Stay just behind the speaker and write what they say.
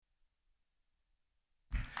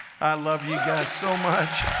I love you guys so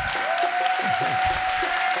much.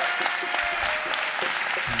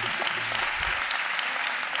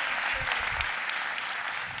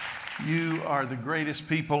 You are the greatest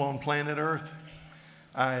people on planet Earth.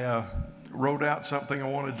 I wrote out something I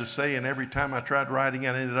wanted to say, and every time I tried writing it,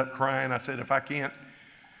 I ended up crying. I said, if I can't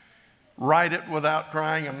write it without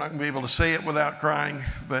crying, I'm not going to be able to say it without crying.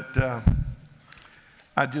 But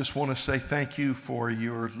I just want to say thank you for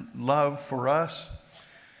your love for us.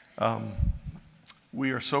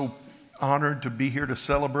 We are so honored to be here to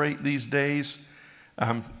celebrate these days.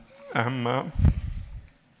 I'm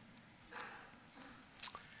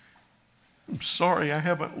sorry I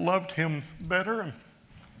haven't loved him better. I'm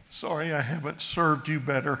sorry I haven't served you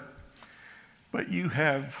better. But you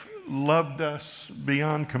have loved us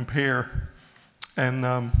beyond compare.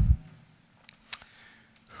 And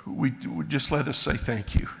we just let us say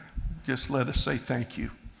thank you. Just let us say thank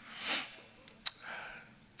you.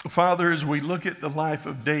 Father, as we look at the life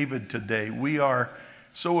of David today, we are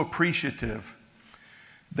so appreciative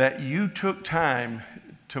that you took time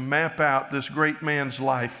to map out this great man's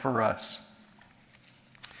life for us.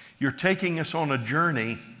 You're taking us on a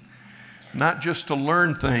journey, not just to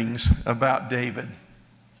learn things about David,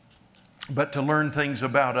 but to learn things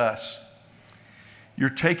about us. You're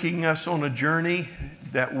taking us on a journey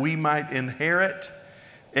that we might inherit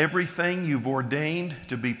everything you've ordained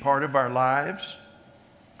to be part of our lives.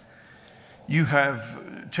 You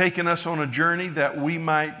have taken us on a journey that we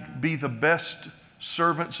might be the best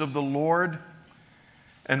servants of the Lord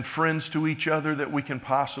and friends to each other that we can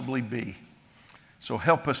possibly be. So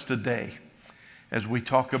help us today as we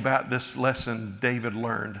talk about this lesson David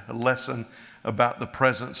learned, a lesson about the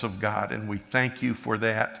presence of God. And we thank you for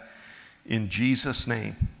that in Jesus'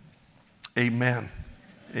 name. Amen.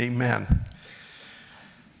 Amen.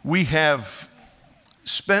 We have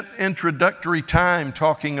spent introductory time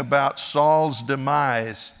talking about Saul's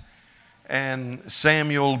demise and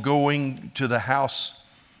Samuel going to the house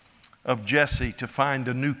of Jesse to find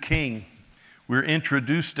a new king. We're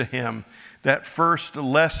introduced to him. That first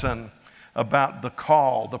lesson about the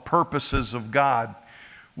call, the purposes of God.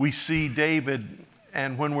 We see David,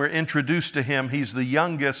 and when we're introduced to him, he's the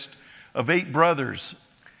youngest of 8 brothers,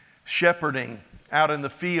 shepherding out in the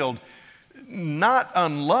field. Not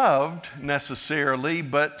unloved necessarily,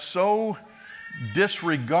 but so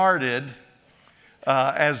disregarded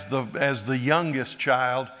as the youngest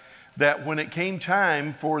child that when it came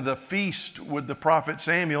time for the feast with the prophet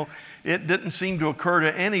Samuel, it didn't seem to occur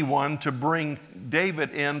to anyone to bring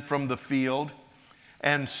David in from the field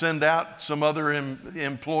and send out some other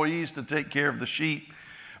employees to take care of the sheep.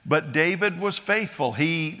 But David was faithful.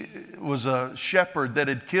 He was a shepherd that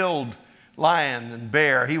had killed lion and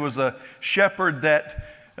bear. He was a shepherd that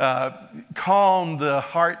calmed the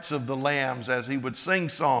hearts of the lambs as he would sing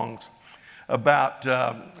songs about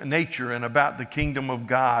nature and about the kingdom of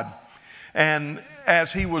God. And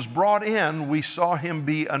as he was brought in, we saw him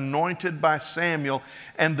be anointed by Samuel.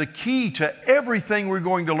 And the key to everything we're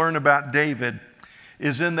going to learn about David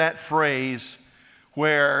is in that phrase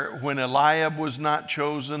where when Eliab was not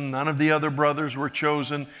chosen, none of the other brothers were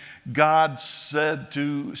chosen, God said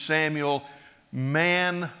to Samuel,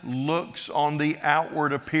 man looks on the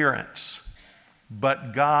outward appearance,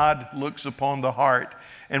 but God looks upon the heart.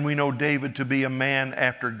 And we know David to be a man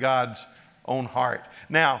after God's own heart.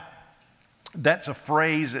 Now, that's a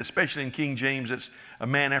phrase, especially in King James, it's a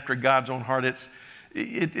man after God's own heart.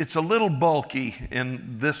 It's a little bulky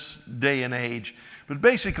in this day and age. But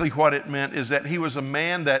basically what it meant is that he was a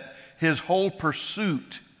man that his whole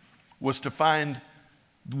pursuit was to find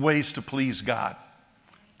ways to please God.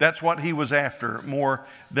 That's what he was after more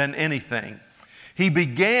than anything. He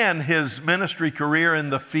began his ministry career in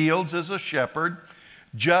the fields as a shepherd,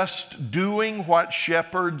 just doing what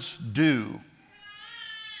shepherds do.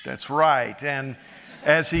 That's right. And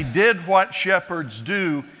as he did what shepherds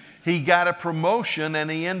do, he got a promotion and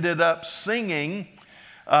he ended up singing,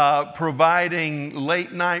 providing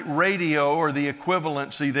late night radio or the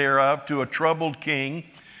equivalency thereof to a troubled king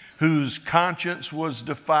whose conscience was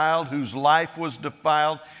defiled, whose life was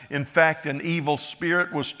defiled. In fact, an evil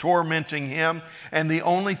spirit was tormenting him. And the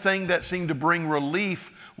only thing that seemed to bring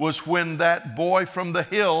relief was when that boy from the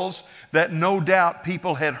hills, that no doubt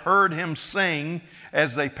people had heard him sing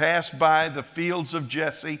as they passed by the fields of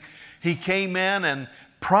Jesse, he came in and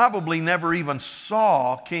probably never even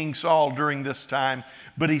saw King Saul during this time,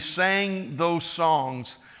 but he sang those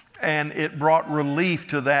songs and it brought relief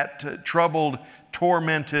to that troubled,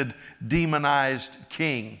 tormented, demonized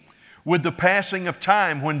king. With the passing of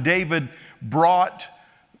time, when David brought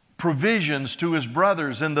provisions to his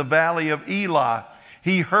brothers in the valley of Elah,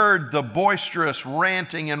 He heard the boisterous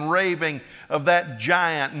ranting and raving of that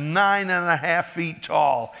giant, 9.5 feet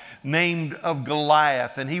tall, named of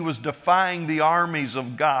Goliath. And he was defying the armies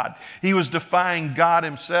of God. He was defying God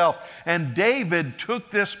himself. And David took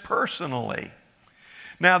this personally.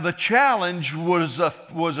 Now, the challenge was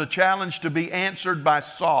a challenge to be answered by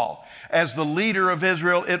Saul. As the leader of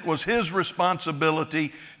Israel, it was his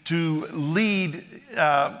responsibility to lead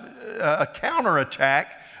a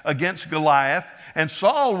counterattack against Goliath. And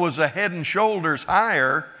Saul was a head and shoulders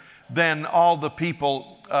higher than all the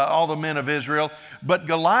people, all the men of Israel. But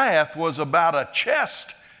Goliath was about a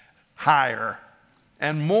chest higher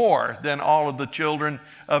and more than all of the children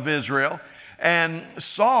of Israel. And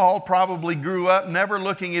Saul probably grew up never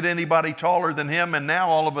looking at anybody taller than him. And now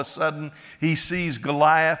all of a sudden he sees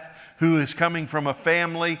Goliath, who is coming from a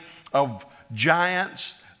family of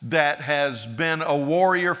giants that has been a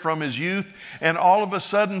warrior from his youth. And all of a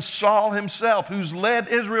sudden Saul himself, who's led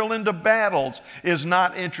Israel into battles, is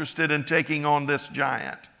not interested in taking on this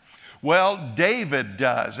giant. Well, David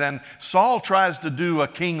does. And Saul tries to do a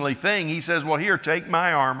kingly thing. He says, well, here, take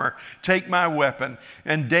my armor, take my weapon.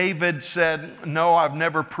 And David said, no, I've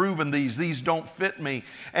never proven these. These don't fit me.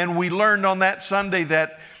 And we learned on that Sunday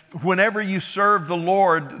that whenever you serve the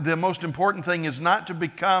Lord, the most important thing is not to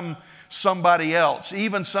become somebody else,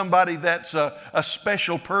 even somebody that's a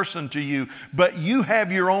special person to you, but you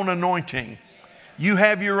have your own anointing. You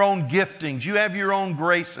have your own giftings. You have your own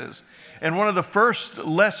graces. And one of the first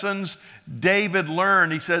lessons David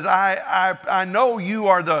learned, he says, I know you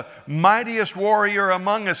are the mightiest warrior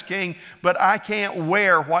among us, King, but I can't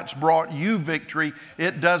wear what's brought you victory.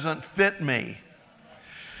 It doesn't fit me.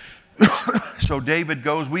 So David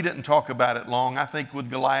goes, we didn't talk about it long. I think with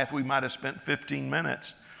Goliath we might have spent 15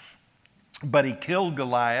 minutes. But he killed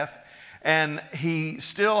Goliath, and he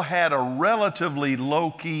still had a relatively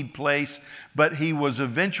low-keyed place, but he was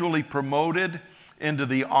eventually promoted into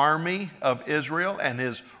the army of Israel, and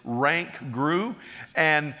his rank grew.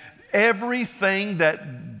 And everything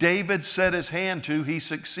that David set his hand to, he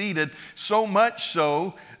succeeded, so much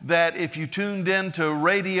so that if you tuned into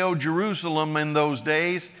Radio Jerusalem in those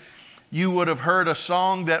days, you would have heard a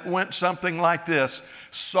song that went something like this: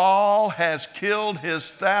 Saul has killed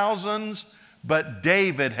his thousands, but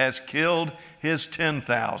David has killed his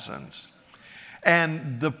 10,000s.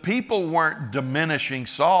 And the people weren't diminishing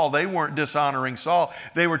Saul. They weren't dishonoring Saul.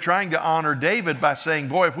 They were trying to honor David by saying,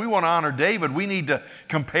 boy, if we want to honor David, we need to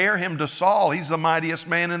compare him to Saul. He's the mightiest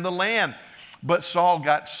man in the land. But Saul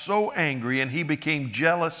got so angry and he became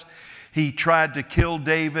jealous. He tried to kill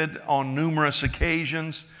David on numerous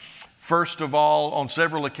occasions. First of all, on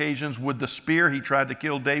several occasions with the spear, he tried to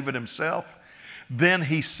kill David himself. Then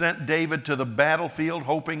he sent David to the battlefield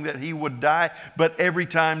hoping that he would die. But every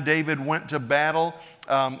time David went to battle,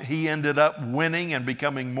 he ended up winning and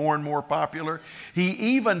becoming more and more popular. He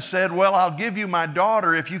even said, well, I'll give you my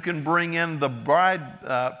daughter if you can bring in the bride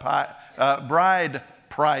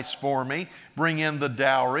price for me, bring in the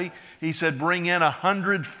dowry. He said, bring in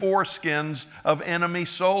 100 foreskins of enemy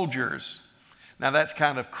soldiers. Now that's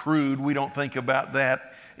kind of crude. We don't think about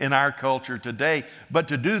that in our culture today. But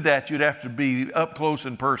to do that, you'd have to be up close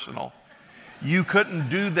and personal. You couldn't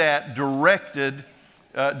do that directing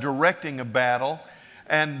a battle.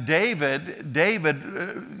 And David,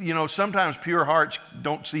 sometimes pure hearts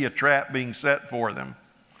don't see a trap being set for them.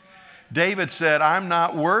 David said, I'm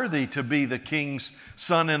not worthy to be the king's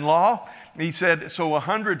son-in-law. He said, so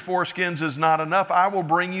 100 foreskins is not enough. I will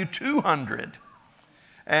bring you 200.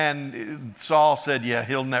 And Saul said, yeah,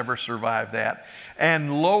 he'll never survive that.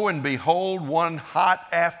 And lo and behold, one hot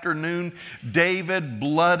afternoon, David,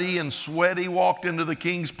 bloody and sweaty, walked into the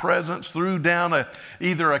king's presence, threw down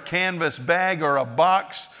either a canvas bag or a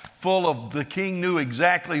box full of, the king knew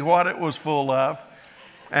exactly what it was full of.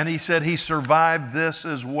 And he said he survived this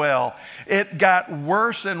as well. It got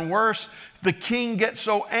worse and worse. The king gets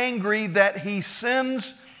so angry that he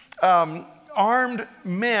sends armed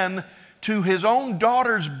men to his own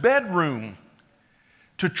daughter's bedroom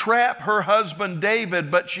to trap her husband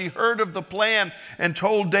David, but she heard of the plan and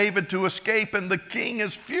told David to escape, and the king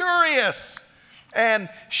is furious. And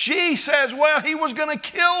she says, well, he was going to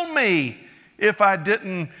kill me if I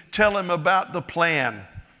didn't tell him about the plan.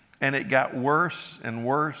 And it got worse and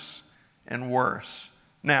worse and worse.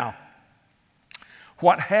 Now,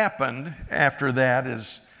 what happened after that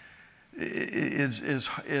is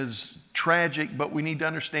tragic, but we need to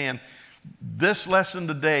understand this lesson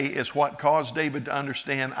today is what caused David to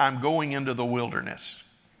understand, I'm going into the wilderness.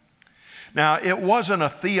 Now, it wasn't a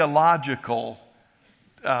theological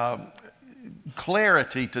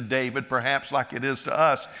clarity to David, perhaps like it is to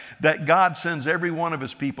us, that God sends every one of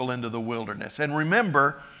his people into the wilderness. And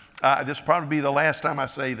remember, this will probably be the last time I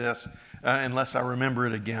say this, unless I remember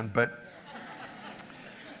it again, but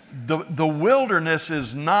the wilderness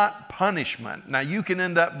is not punishment. Now, you can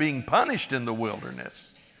end up being punished in the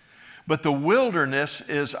wilderness, but the wilderness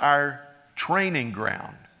is our training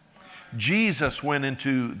ground. Jesus went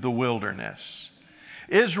into the wilderness.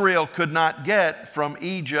 Israel could not get from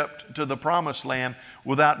Egypt to the promised land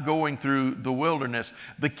without going through the wilderness.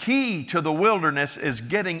 The key to the wilderness is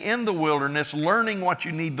getting in the wilderness, learning what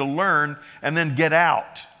you need to learn, and then get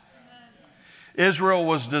out. Israel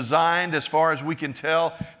was designed, as far as we can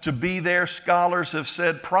tell, to be there. Scholars have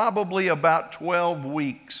said probably about 12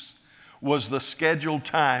 weeks was the scheduled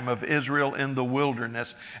time of Israel in the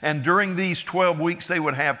wilderness. And during these 12 weeks, they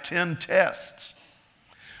would have 10 tests.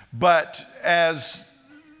 But as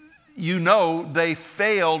you know, they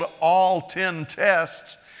failed all 10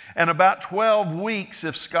 tests. And about 12 weeks,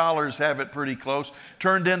 if scholars have it pretty close,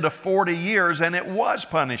 turned into 40 years, and it was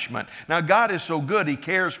punishment. Now, God is so good, He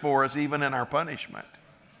cares for us even in our punishment.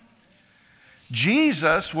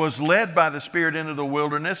 Jesus was led by the Spirit into the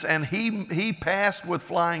wilderness, and he passed with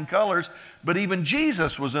flying colors, but even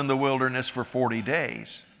Jesus was in the wilderness for 40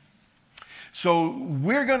 days. So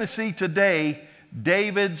we're going to see today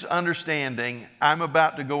David's understanding, I'm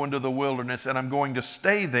about to go into the wilderness and I'm going to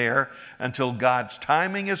stay there until God's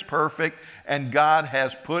timing is perfect and God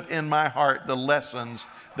has put in my heart the lessons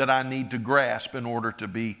that I need to grasp in order to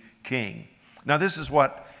be king. Now, this is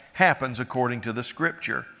what happens according to the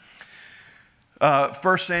scripture. 1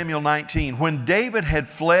 Samuel 19, when David had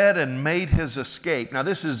fled and made his escape. Now,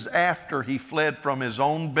 this is after he fled from his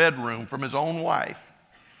own bedroom, from his own wife.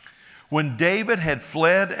 When David had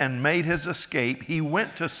fled and made his escape, he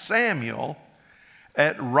went to Samuel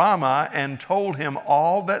at Ramah and told him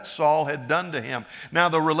all that Saul had done to him. Now,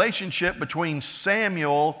 the relationship between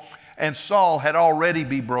Samuel and Saul had already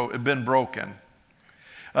been broken.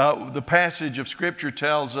 The passage of Scripture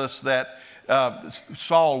tells us that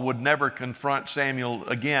Saul would never confront Samuel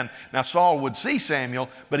again. Now, Saul would see Samuel,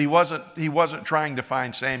 but he wasn't trying to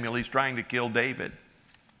find Samuel. He's trying to kill David.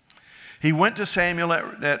 He went to Samuel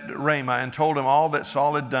at Ramah and told him all that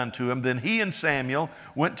Saul had done to him. Then he and Samuel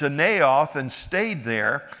went to Naioth and stayed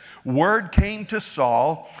there. Word came to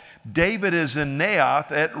Saul, David is in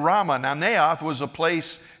Naioth at Ramah. Now, Naioth was a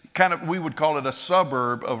place, we would call it a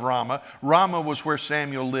suburb of Ramah. Ramah was where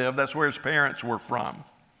Samuel lived. That's where his parents were from.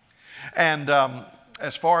 And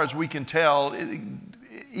as far as we can tell,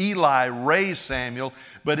 Eli raised Samuel,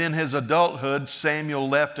 but in his adulthood, Samuel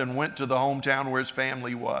left and went to the hometown where his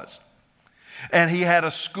family was. And he had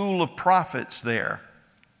a school of prophets there.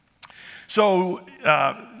 So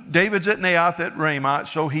David's at Naioth at Ramah,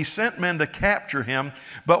 so he sent men to capture him.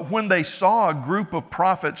 But when they saw a group of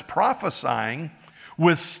prophets prophesying,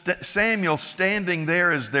 with Samuel standing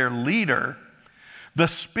there as their leader, the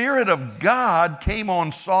Spirit of God came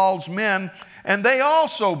on Saul's men, and they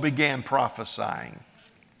also began prophesying.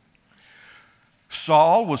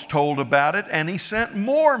 Saul was told about it, and he sent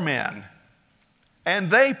more men, and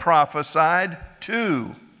they prophesied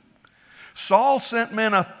too. Saul sent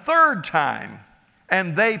men a third time,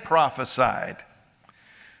 and they prophesied.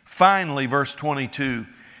 Finally, verse 22,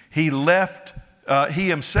 he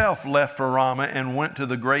himself left for Ramah and went to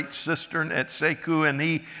the great cistern at Seku, and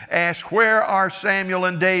he asked, where are Samuel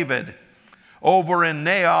and David? Over in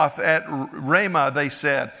Naioth at Ramah, they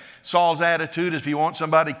said. Saul's attitude is, if you want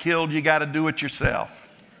somebody killed, you got to do it yourself.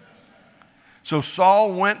 So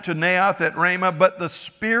Saul went to Naioth at Ramah, but the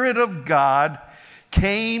Spirit of God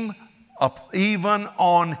came up even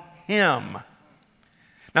on him.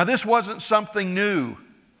 Now, this wasn't something new.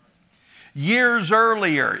 Years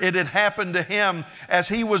earlier, it had happened to him as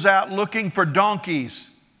he was out looking for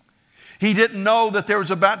donkeys. He didn't know that there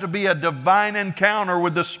was about to be a divine encounter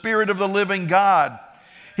with the Spirit of the living God.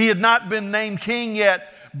 He had not been named king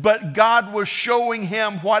yet, but God was showing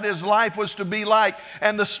him what his life was to be like.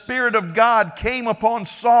 And the Spirit of God came upon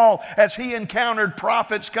Saul as he encountered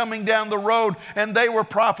prophets coming down the road, and they were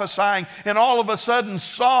prophesying. And all of a sudden,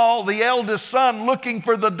 Saul, the eldest son, looking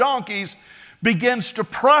for the donkeys, begins to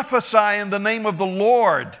prophesy in the name of the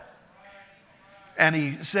Lord. And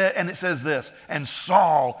it says this, and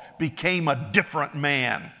Saul became a different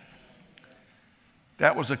man.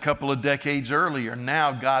 That was a couple of decades earlier.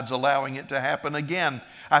 Now God's allowing it to happen again.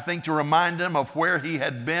 I think to remind him of where he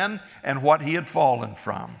had been and what he had fallen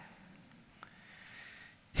from.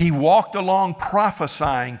 He walked along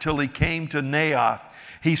prophesying till he came to Naioth.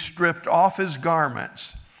 He stripped off his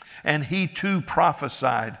garments, and he too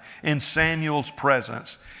prophesied in Samuel's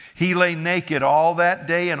presence. He lay naked all that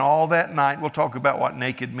day and all that night. We'll talk about what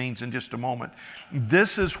naked means in just a moment.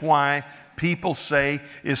 This is why people say,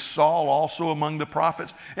 is Saul also among the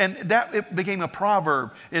prophets? And that it became a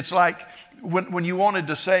proverb. It's like when you wanted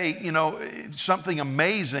to say, something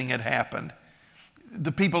amazing had happened,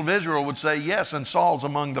 the people of Israel would say, yes, and Saul's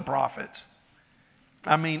among the prophets.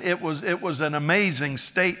 I mean, it was an amazing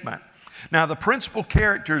statement. Now, the principal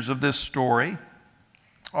characters of this story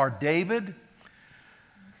are David,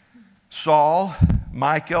 Saul,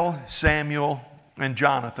 Michal, Samuel, and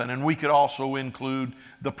Jonathan. And we could also include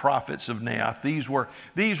the prophets of Naioth. These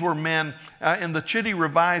were men, in the Chitty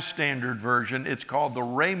Revised Standard Version, it's called the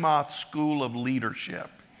Ramoth School of Leadership.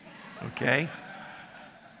 Okay?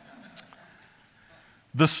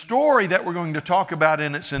 The story that we're going to talk about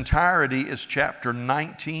in its entirety is chapter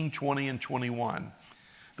 19, 20, and 21.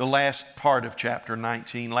 The last part of chapter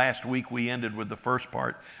 19. Last week we ended with the first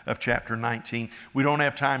part of chapter 19. We don't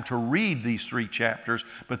have time to read these 3 chapters,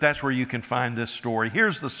 but that's where you can find this story.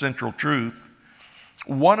 Here's the central truth.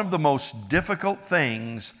 One of the most difficult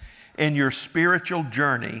things in your spiritual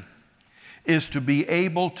journey is to be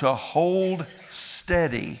able to hold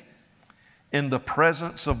steady in the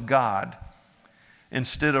presence of God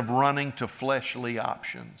instead of running to fleshly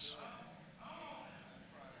options.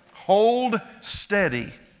 Hold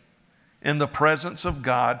steady in the presence of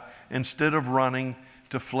God instead of running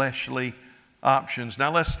to fleshly options.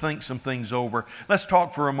 Now let's think some things over. Let's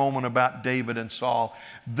talk for a moment about David and Saul.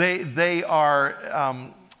 David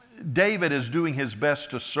is doing his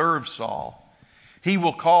best to serve Saul. He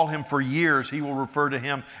will call him for years. He will refer to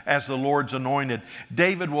him as the Lord's anointed.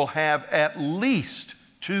 David will have at least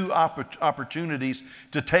 2 opportunities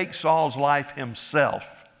to take Saul's life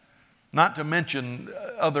himself, not to mention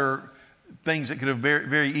other things that could have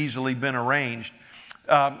very easily been arranged.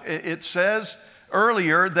 It says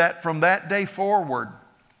earlier that from that day forward,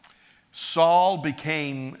 Saul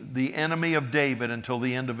became the enemy of David until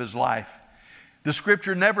the end of his life. The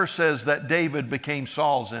scripture never says that David became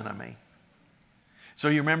Saul's enemy. So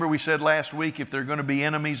you remember we said last week, if there are going to be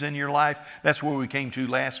enemies in your life, that's where we came to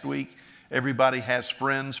last week. Everybody has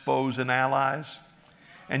friends, foes, and allies.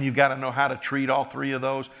 And you've got to know how to treat all 3 of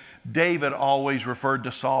those. David always referred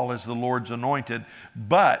to Saul as the Lord's anointed,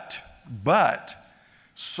 but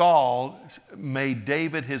Saul made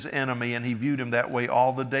David his enemy, and he viewed him that way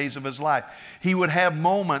all the days of his life. He would have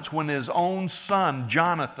moments when his own son,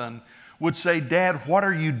 Jonathan, would say, "Dad, what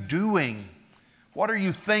are you doing? What are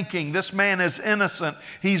you thinking? This man is innocent.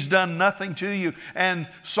 He's done nothing to you." And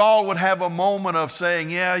Saul would have a moment of saying,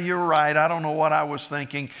 "Yeah, you're right. I don't know what I was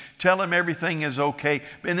thinking. Tell him everything is okay."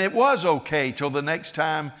 And it was okay till the next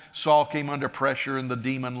time Saul came under pressure and the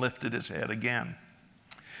demon lifted his head again.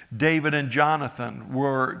 David and Jonathan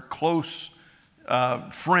were close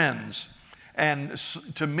friends. And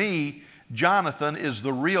to me, Jonathan is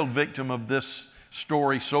the real victim of this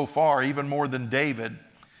story so far, even more than David.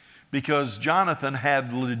 Because Jonathan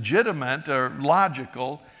had legitimate or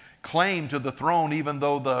logical claim to the throne, even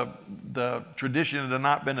though the tradition had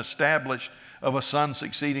not been established of a son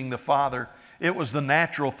succeeding the father. It was the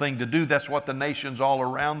natural thing to do. That's what the nations all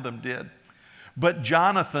around them did. But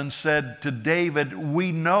Jonathan said to David,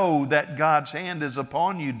 "We know that God's hand is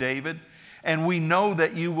upon you, David, and we know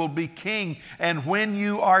that you will be king. And when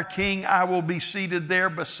you are king, I will be seated there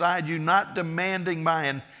beside you, not demanding my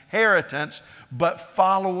inheritance, but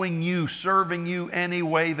following you, serving you any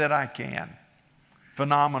way that I can."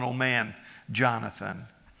 Phenomenal man, Jonathan.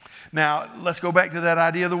 Now, let's go back to that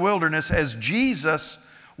idea of the wilderness. As Jesus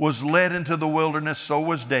was led into the wilderness, so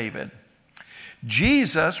was David.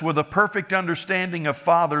 Jesus, with a perfect understanding of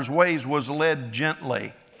Father's ways, was led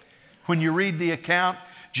gently. When you read the account,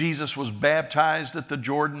 Jesus was baptized at the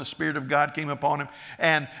Jordan. The Spirit of God came upon him.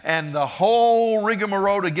 And the whole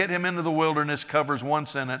rigmarole to get him into the wilderness covers one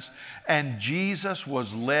sentence. And Jesus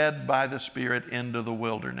was led by the Spirit into the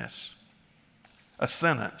wilderness. A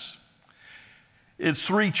sentence. It's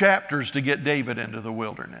 3 chapters to get David into the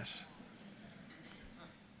wilderness.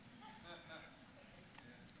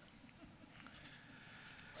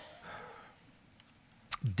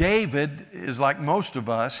 David is like most of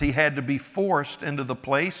us. He had to be forced into the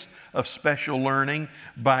place of special learning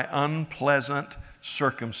by unpleasant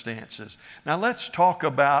circumstances. Now let's talk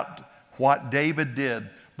about what David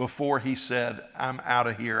did before he said, "I'm out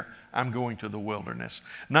of here. I'm going to the wilderness."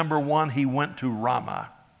 Number 1, he went to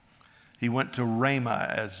Ramah. He went to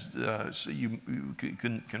Ramah, as so you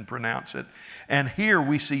can pronounce it. And here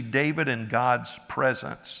we see David in God's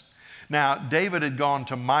presence. Now, David had gone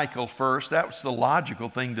to Michal first. That was the logical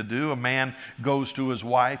thing to do. A man goes to his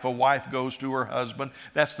wife. A wife goes to her husband.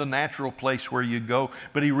 That's the natural place where you go.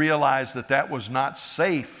 But he realized that that was not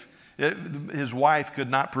safe His wife could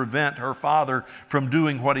not prevent her father from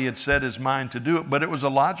doing what he had set his mind to do, but it was a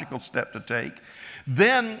logical step to take.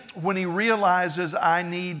 Then when he realizes, I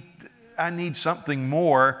need something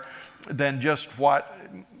more than just what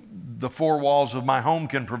the four walls of my home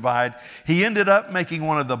can provide, he ended up making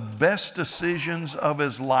one of the best decisions of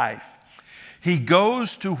his life. He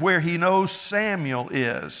goes to where he knows Samuel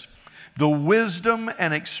is. The wisdom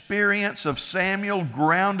and experience of Samuel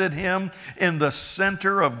grounded him in the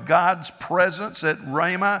center of God's presence at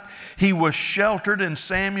Ramah. He was sheltered in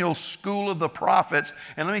Samuel's school of the prophets.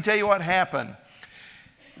 And let me tell you what happened.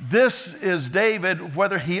 This is David,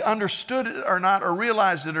 whether he understood it or not or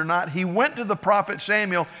realized it or not, he went to the prophet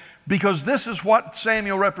Samuel because this is what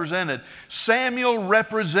Samuel represented. Samuel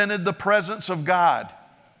represented the presence of God.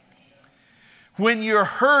 When you're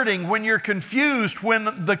hurting, when you're confused,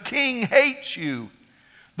 when the king hates you,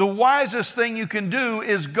 the wisest thing you can do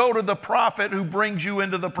is go to the prophet who brings you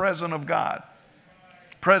into the presence of God.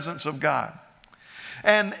 Presence of God.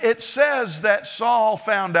 And it says that Saul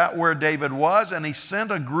found out where David was and he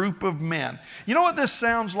sent a group of men. You know what this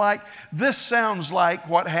sounds like? This sounds like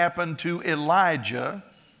what happened to Elijah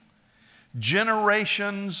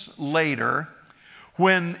generations later,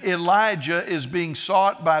 when Elijah is being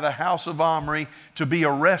sought by the house of Omri to be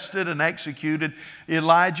arrested and executed.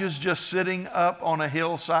 Elijah's just sitting up on a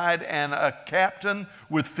hillside, and a captain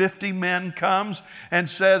with 50 men comes and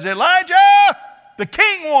says, Elijah, the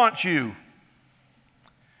king wants you.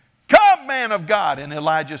 Come, man of God. And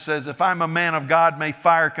Elijah says, if I'm a man of God, may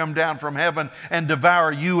fire come down from heaven and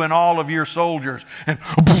devour you and all of your soldiers. And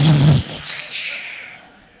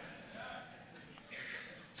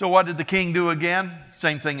so what did the king do again?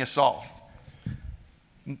 Same thing as Saul.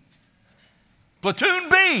 Platoon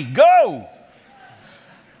B, go.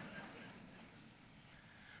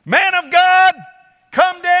 Man of God,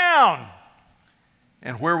 come down.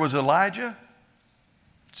 And where was Elijah?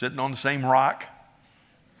 Sitting on the same rock,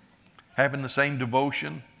 having the same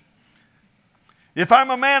devotion. If I'm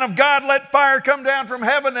a man of God, let fire come down from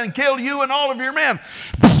heaven and kill you and all of your men.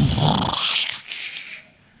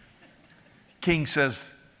 King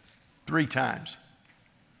says 3 times.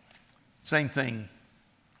 Same thing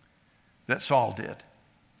that Saul did.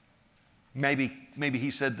 Maybe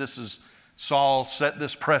he said this is Saul set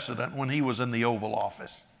this precedent when he was in the Oval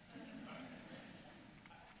Office.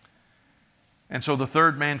 And so the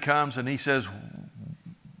third man comes and he says,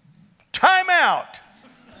 time out.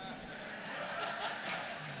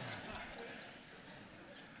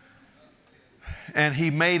 And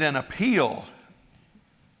he made an appeal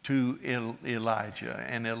to Elijah.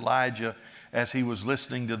 And Elijah, as he was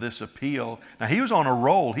listening to this appeal, now he was on a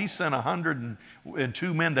roll. He sent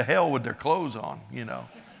 102 men to hell with their clothes on, you know.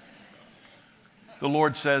 The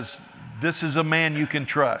Lord says, this is a man you can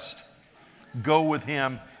trust. Go with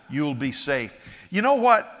him, you'll be safe. You know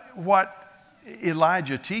what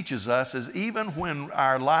Elijah teaches us is even when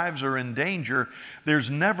our lives are in danger,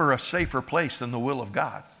 there's never a safer place than the will of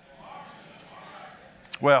God.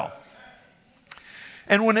 Well,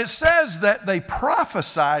 and when it says that they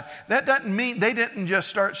prophesied, that doesn't mean they didn't just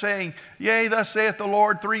start saying, yea, thus saith the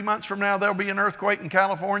Lord, 3 months from now there'll be an earthquake in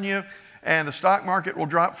California and the stock market will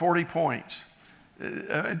drop 40 points.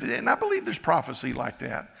 And I believe there's prophecy like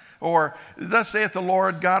that. Or, thus saith the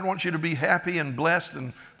Lord, God wants you to be happy and blessed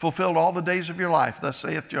and fulfilled all the days of your life. Thus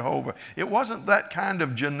saith Jehovah. It wasn't that kind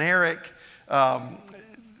of generic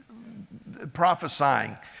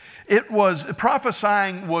prophesying.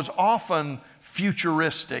 Prophesying was often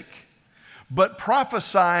futuristic. But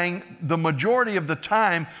prophesying, the majority of the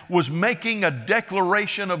time, was making a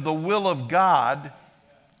declaration of the will of God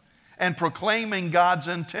and proclaiming God's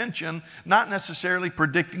intention, not necessarily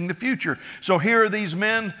predicting the future. So here are these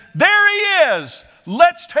men. There he is.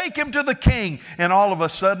 Let's take him to the king. And all of a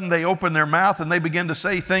sudden they open their mouth and they begin to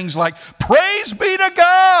say things like, praise be to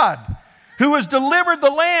God, who has delivered the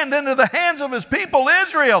land into the hands of his people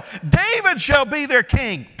Israel. David shall be their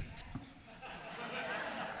king.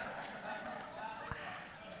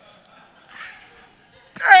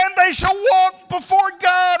 And they shall walk before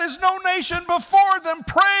God as no nation before them.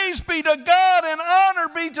 Praise be to God and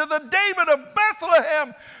honor be to the David of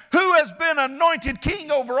Bethlehem, who has been anointed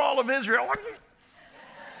king over all of Israel.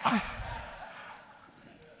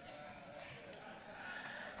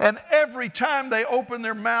 And every time they open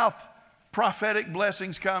their mouth, prophetic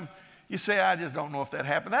blessings come. You say, I just don't know if that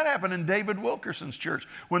happened. That happened in David Wilkerson's church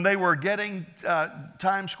when they were getting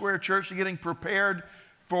Times Square Church, getting prepared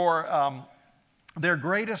for their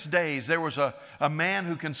greatest days. There was a man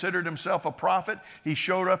who considered himself a prophet. He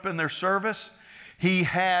showed up in their service. He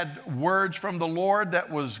had words from the Lord that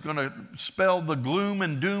was going to spell the gloom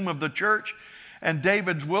and doom of the church. And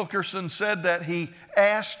David Wilkerson said that he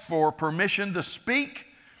asked for permission to speak.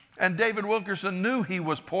 And David Wilkerson knew he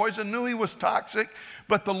was poison, knew he was toxic,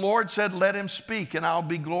 but the Lord said, let him speak and I'll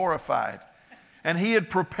be glorified. And he had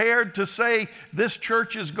prepared to say, this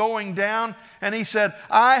church is going down. And he said,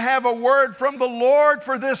 I have a word from the Lord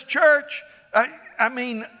for this church. I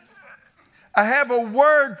have a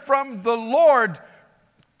word from the Lord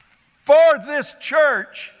for this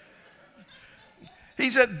church. He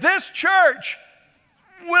said, this church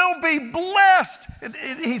will be blessed.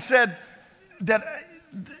 He said that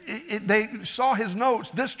they saw his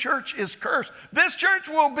notes. This church is cursed. This church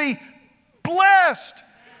will be blessed.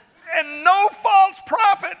 And no false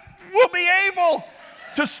prophet will be able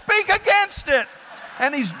to speak against it.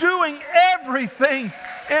 And he's doing everything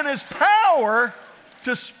in his power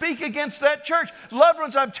to speak against that church. Loved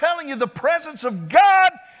ones, I'm telling you, the presence of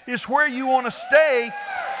God is where you want to stay.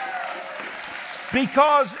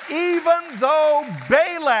 Because even though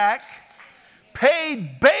Balak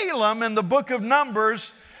paid Balaam in the book of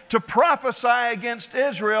Numbers to prophesy against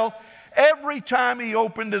Israel, every time he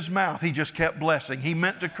opened his mouth, he just kept blessing. He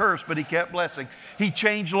meant to curse, but he kept blessing. He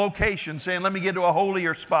changed location, saying, let me get to a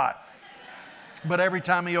holier spot. But every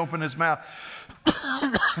time he opened his mouth,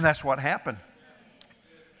 that's what happened.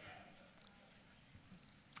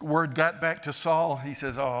 Word got back to Saul. He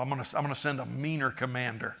says, I'm going to send a meaner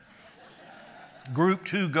commander. Group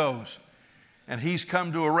 2 goes, and he's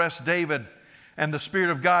come to arrest David, and the Spirit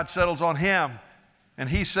of God settles on him, and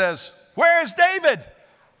he says, where is David?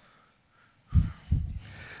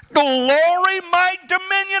 Glory, might,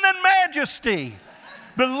 dominion, and majesty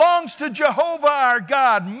belongs to Jehovah our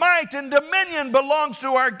God. Might and dominion belongs to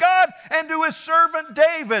our God and to his servant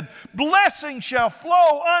David. Blessing shall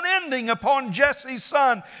flow unending upon Jesse's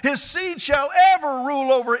son. His seed shall ever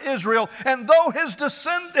rule over Israel. And through his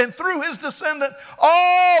descendant,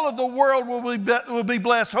 all of the world will be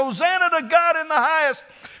blessed. Hosanna to God in the highest.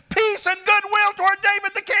 Peace and goodwill toward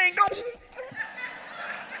David the king.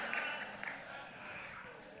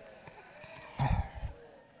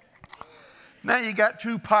 Now you got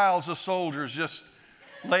 2 piles of soldiers just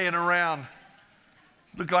laying around.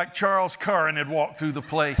 Look like Charles Curran had walked through the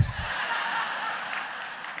place.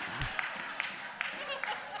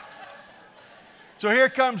 So here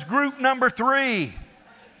comes group number 3.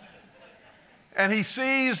 And he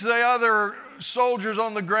sees the other soldiers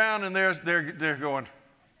on the ground, and they're going,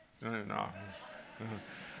 no.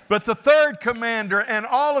 But the 3rd commander and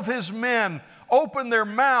all of his men open their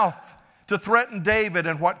mouth to threaten David,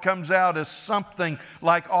 and what comes out is something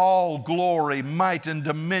like all glory, might, and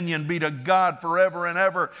dominion be to God forever and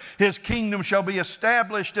ever. His kingdom shall be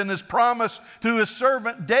established in his promise to his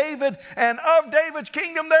servant David, and of David's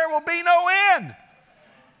kingdom there will be no end.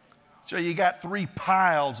 So you got 3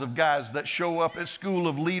 piles of guys that show up at School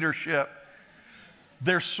of Leadership.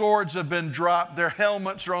 Their swords have been dropped. Their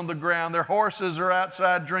helmets are on the ground. Their horses are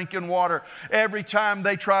outside drinking water. Every time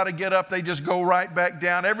they try to get up, they just go right back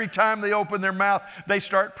down. Every time they open their mouth, they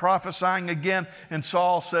start prophesying again. And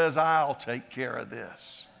Saul says, I'll take care of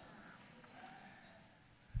this.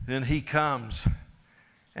 Then he comes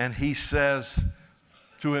and he says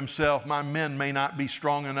to himself, my men may not be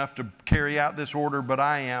strong enough to carry out this order, but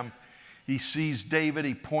I am. He sees David.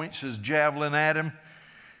 He points his javelin at him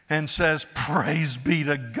and says, praise be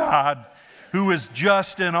to God, who is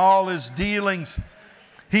just in all his dealings.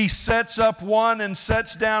 He sets up one and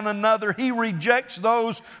sets down another. He rejects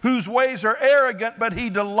those whose ways are arrogant, but he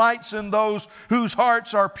delights in those whose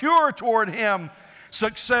hearts are pure toward him.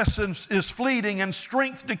 Success is fleeting and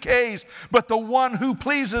strength decays, but the one who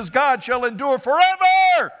pleases God shall endure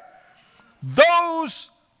forever. Those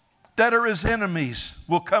that are his enemies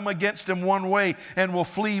will come against him one way and will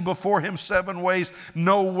flee before him 7 ways.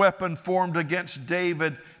 No weapon formed against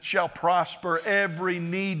David shall prosper. Every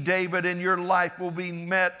need, David, in your life will be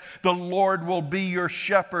met. The Lord will be your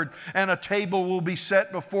shepherd, and a table will be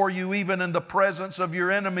set before you even in the presence of your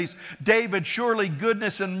enemies. David, surely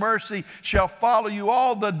goodness and mercy shall follow you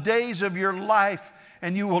all the days of your life,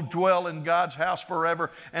 and you will dwell in God's house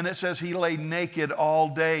forever. And it says he lay naked all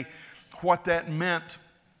day. What that meant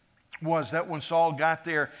was that when Saul got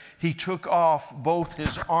there, he took off both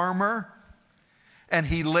his armor and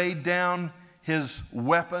he laid down his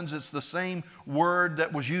weapons. It's the same word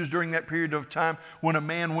that was used during that period of time when a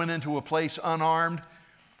man went into a place unarmed.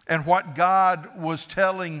 And what God was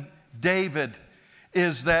telling David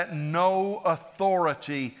is that no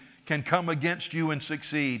authority can come against you and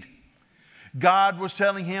succeed. God was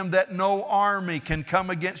telling him that no army can come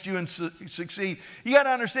against you and succeed. You got to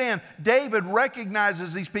understand, David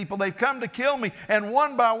recognizes these people. They've come to kill me, and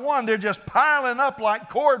one by one, they're just piling up like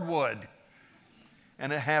cordwood.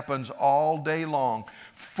 and it happens all day long.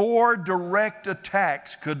 4 direct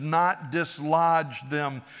attacks could not dislodge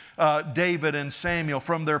them, David and Samuel,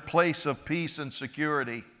 from their place of peace and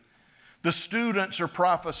security. The students are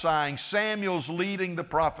prophesying. Samuel's leading the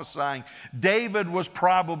prophesying. David was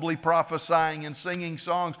probably prophesying and singing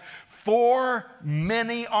songs. 4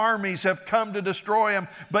 many armies have come to destroy him,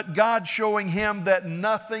 but God's showing him that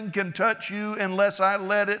nothing can touch you unless I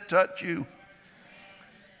let it touch you.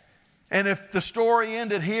 And if the story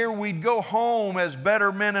ended here, we'd go home as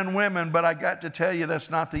better men and women, but I got to tell you,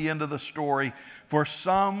 that's not the end of the story. For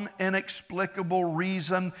some inexplicable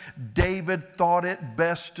reason, David thought it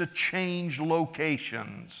best to change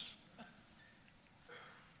locations.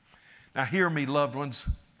 Now hear me, loved ones.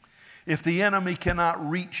 If the enemy cannot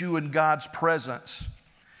reach you in God's presence,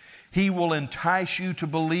 he will entice you to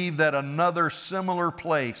believe that another similar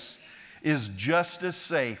place is just as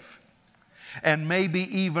safe and maybe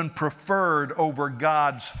even preferred over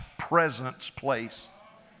God's presence place.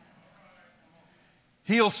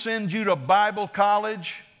 He'll send you to Bible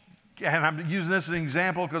college, and I'm using this as an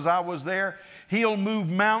example because I was there. He'll move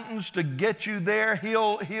mountains to get you there.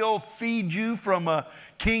 He'll feed you from a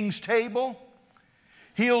king's table.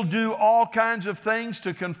 He'll do all kinds of things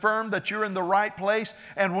to confirm that you're in the right place.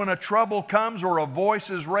 And when a trouble comes or a voice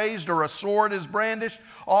is raised or a sword is brandished,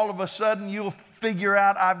 all of a sudden you'll figure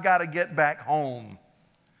out, I've got to get back home.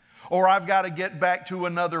 Or I've got to get back to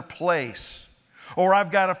another place. Or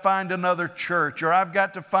I've got to find another church. Or I've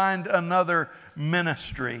got to find another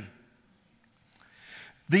ministry.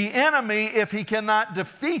 The enemy, if he cannot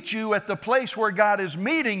defeat you at the place where God is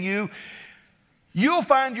meeting you, you'll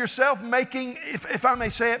find yourself making, if I may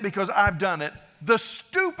say it because I've done it, the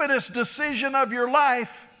stupidest decision of your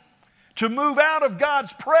life to move out of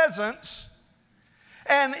God's presence,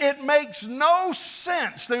 and it makes no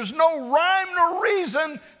sense. There's no rhyme nor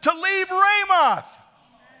reason to leave Ramoth.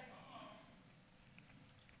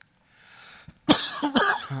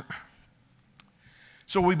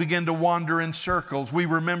 So we begin to wander in circles. We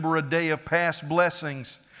remember a day of past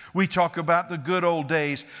blessings. We talk about the good old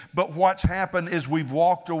days, but what's happened is we've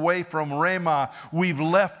walked away from Ramah. We've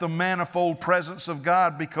left the manifold presence of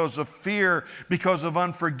God because of fear, because of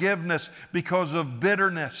unforgiveness, because of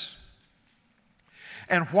bitterness.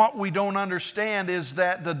 And what we don't understand is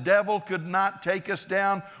that the devil could not take us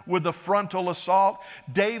down with a frontal assault.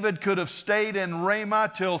 David could have stayed in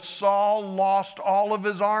Ramah till Saul lost all of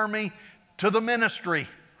his army to the ministry.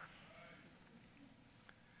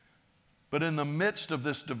 But in the midst of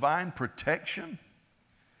this divine protection,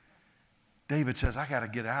 David says, I got to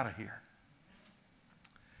get out of here.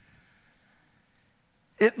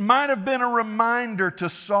 It might have been a reminder to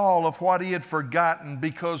Saul of what he had forgotten,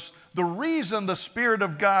 because the reason the Spirit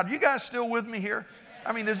of God, you guys still with me here?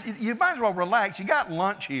 I mean, you might as well relax. You got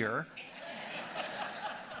lunch here.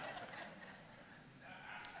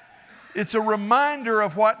 It's a reminder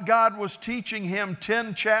of what God was teaching him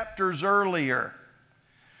 10 chapters earlier.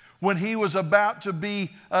 When he was about to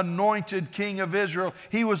be anointed king of Israel,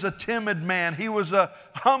 he was a timid man. He was a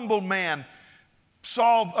humble man.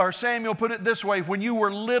 Samuel put it this way, when you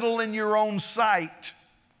were little in your own sight,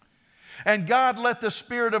 and God let the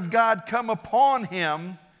Spirit of God come upon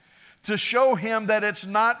him to show him that it's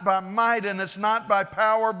not by might and it's not by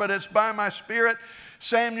power, but it's by my Spirit.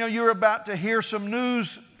 Samuel, you're about to hear some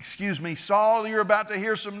news. Saul, you're about to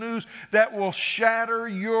hear some news that will shatter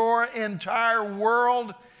your entire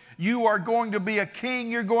world. You are going to be a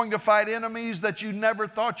king. You're going to fight enemies that you never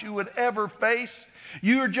thought you would ever face.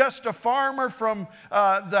 You're just a farmer from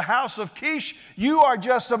the house of Kish. You are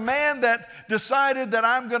just a man that decided that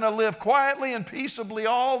I'm going to live quietly and peaceably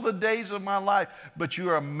all the days of my life. But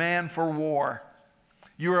you're a man for war.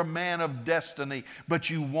 You're a man of destiny,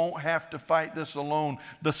 but you won't have to fight this alone.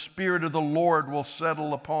 The Spirit of the Lord will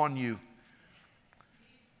settle upon you.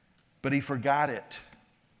 But he forgot it.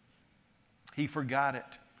 He forgot it.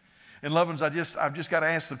 And loved ones, I've just got to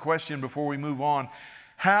ask the question before we move on.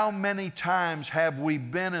 How many times have we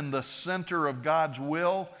been in the center of God's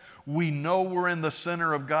will? We know we're in the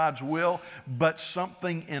center of God's will, but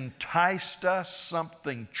something enticed us,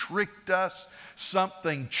 something tricked us,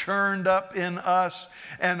 something churned up in us,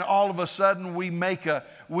 and all of a sudden we make a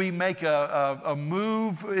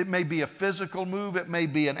move. It may be a physical move, it may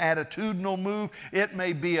be an attitudinal move, it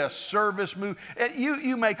may be a service move.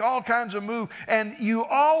 You make all kinds of moves, and you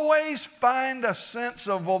always find a sense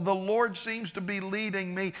of, well, the Lord seems to be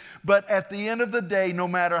leading me. But at the end of the day, no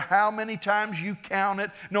matter how many times you count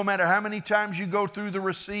it, no matter how many times you go through the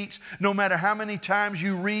receipts, no matter how many times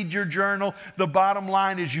you read your journal, the bottom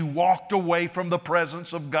line is you walked away from the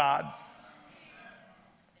presence of God.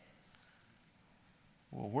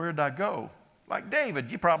 Well, where did I go? like David.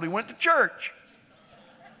 You probably went to church.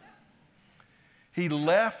 He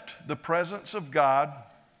left the presence of God.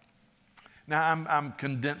 Now, I'm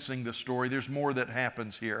condensing the story. There's more that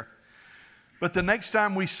happens here. But the next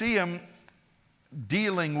time we see him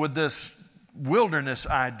dealing with this wilderness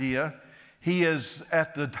idea, he is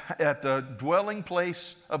at the dwelling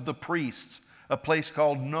place of the priests, a place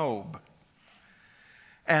called Nob.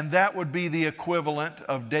 And that would be the equivalent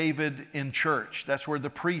of David in church. That's where the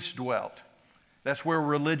priests dwelt. That's where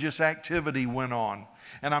religious activity went on.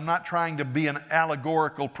 And I'm not trying to be an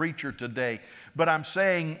allegorical preacher today, but I'm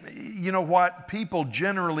saying, you know what? People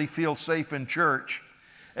generally feel safe in church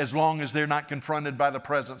as long as they're not confronted by the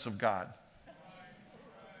presence of God.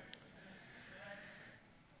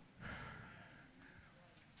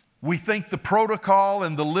 We think the protocol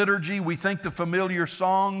and the liturgy, we think the familiar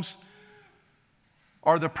songs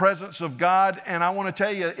are the presence of God. And I want to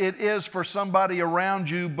tell you, it is for somebody around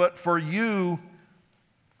you, but for you,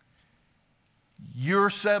 you're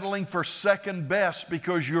settling for second best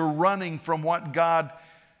because you're running from what God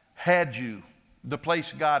had you, the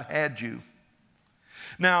place God had you.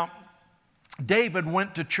 Now, David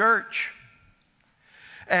went to church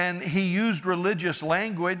and he used religious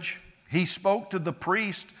language. He spoke to the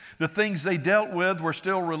priest. The things they dealt with were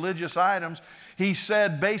still religious items. He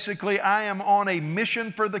said, basically, I am on a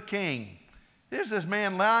mission for the king. There's this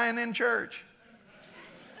man lying in church.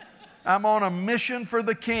 I'm on a mission for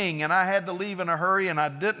the king, and I had to leave in a hurry, and I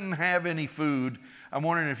didn't have any food. I'm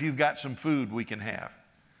wondering if you've got some food we can have.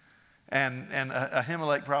 And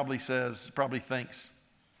Ahimelech probably thinks,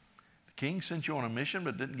 the king sent you on a mission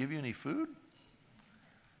but didn't give you any food?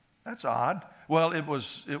 That's odd. Well, it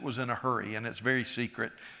was in a hurry, and it's very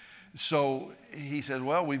secret. So he said,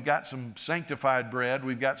 well, we've got some sanctified bread.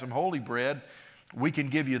 We've got some holy bread. We can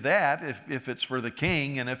give you that if it's for the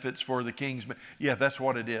king and if it's for the king's. Yeah, that's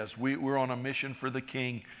what it is. We're on a mission for the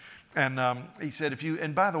king. And he said,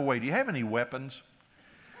 and by the way, do you have any weapons?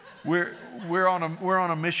 We're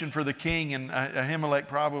on a mission for the king. And Ahimelech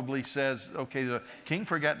probably says, okay, the king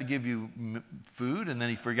forgot to give you food and then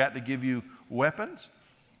he forgot to give you weapons.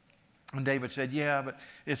 And David said, yeah, but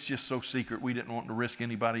it's just so secret. We didn't want to risk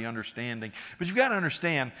anybody understanding. But you've got to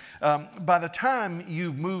understand, by the time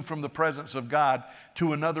you've moved from the presence of God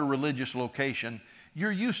to another religious location,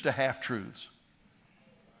 you're used to half-truths.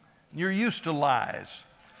 You're used to lies.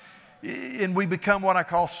 And we become what I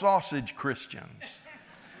call sausage Christians.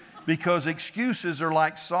 Because excuses are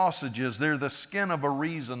like sausages. They're the skin of a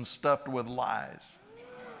reason stuffed with lies.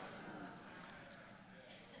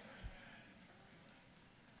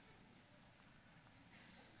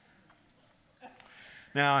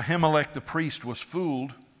 Now, Ahimelech the priest was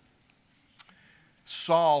fooled.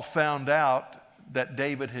 Saul found out that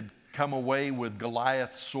David had come away with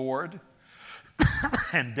Goliath's sword,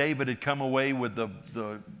 and David had come away with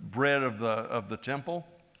the bread of the temple.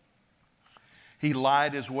 He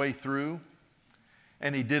lied his way through,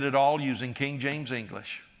 and he did it all using King James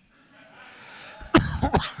English.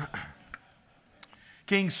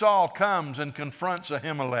 King Saul comes and confronts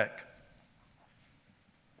Ahimelech.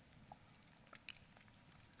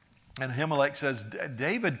 And Ahimelech says,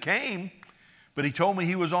 David came, but he told me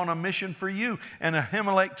he was on a mission for you. And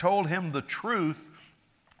Ahimelech told him the truth.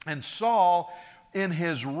 And Saul, in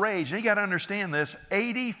his rage, and you got to understand this,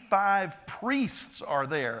 85 priests are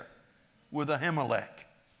there with Ahimelech.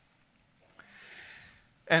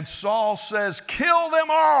 And Saul says, kill them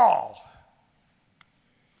all.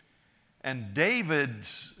 And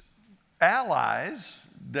David's allies,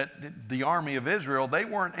 that the army of Israel, they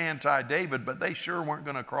weren't anti-David, but they sure weren't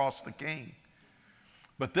going to cross the king.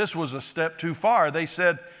 But this was a step too far. They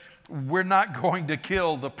said, we're not going to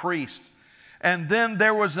kill the priests. And then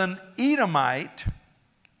there was an Edomite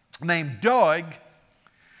named Doeg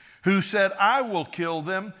who said, I will kill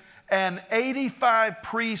them. And 85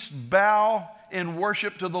 priests bow in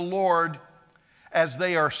worship to the Lord as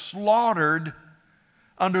they are slaughtered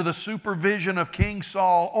under the supervision of King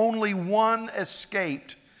Saul. Only one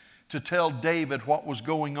escaped to tell David what was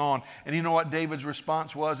going on. And you know what David's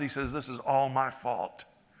response was? He says, this is all my fault.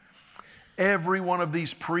 Every one of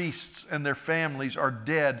these priests and their families are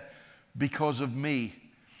dead because of me.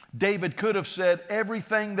 David could have said,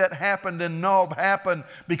 everything that happened in Nob happened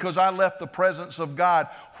because I left the presence of God.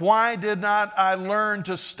 Why did not I learn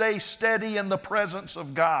to stay steady in the presence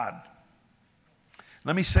of God?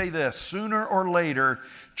 Let me say this, sooner or later,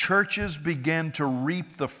 churches begin to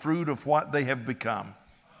reap the fruit of what they have become.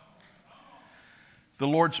 The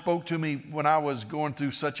Lord spoke to me when I was going through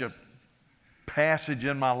such a passage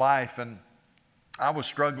in my life, and I was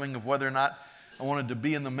struggling of whether or not I wanted to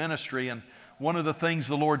be in the ministry. And one of the things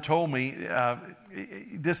the Lord told me,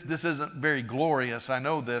 this isn't very glorious, I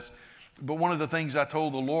know this, but one of the things I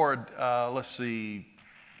told the Lord,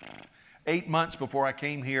 8 months before I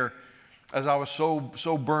came here, as I was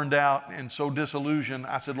so burned out and so disillusioned,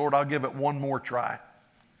 I said, Lord, I'll give it one more try.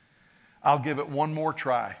 I'll give it one more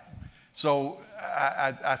try. So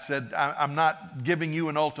I said, I'm not giving you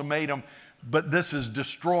an ultimatum, but this is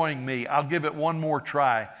destroying me. I'll give it one more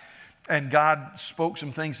try. And God spoke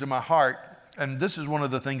some things to my heart. And this is one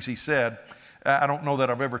of the things He said. I don't know that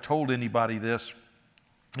I've ever told anybody this,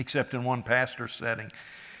 except in one pastor setting.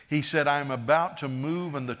 He said, I'm about to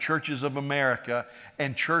move in the churches of America,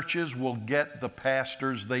 and churches will get the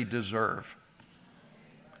pastors they deserve.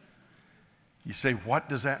 You say, what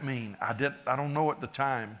does that mean? I don't know at the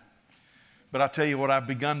time. But I tell you what I've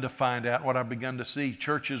begun to find out, what I've begun to see.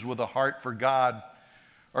 Churches with a heart for God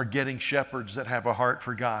are getting shepherds that have a heart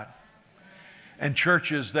for God. And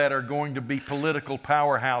churches that are going to be political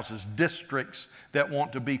powerhouses, districts that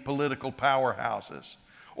want to be political powerhouses,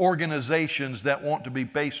 organizations that want to be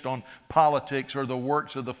based on politics or the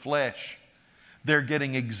works of the flesh, they're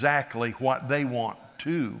getting exactly what they want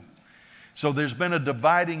too. So there's been a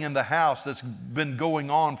dividing in the house that's been going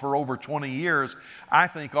on for over 20 years, I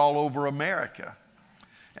think all over America.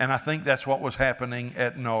 And I think that's what was happening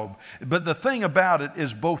at Nob. But the thing about it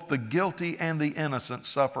is both the guilty and the innocent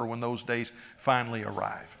suffer when those days finally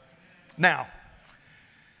arrive. Now,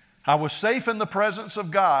 I was safe in the presence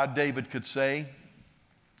of God, David could say,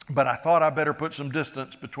 but I thought I better put some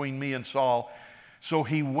distance between me and Saul. So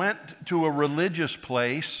he went to a religious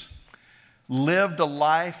place, lived a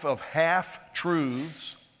life of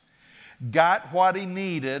half-truths, got what he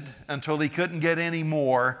needed until he couldn't get any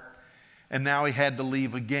more, and now he had to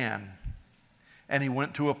leave again. And he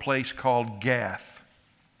went to a place called Gath.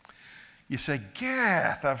 You say,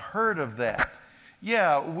 Gath, I've heard of that.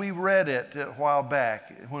 Yeah, we read it a while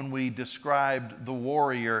back when we described the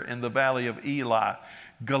warrior in the valley of Elah,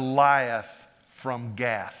 Goliath from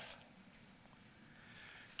Gath.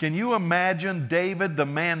 Can you imagine David, the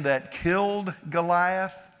man that killed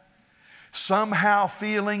Goliath, somehow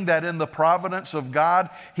feeling that in the providence of God,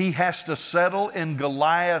 he has to settle in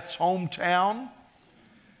Goliath's hometown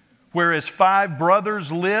where his 5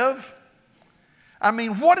 brothers live? I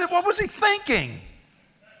mean, what was he thinking?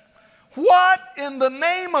 What in the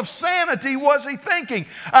name of sanity was he thinking?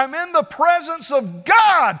 I'm in the presence of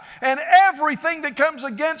God, and everything that comes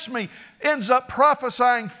against me ends up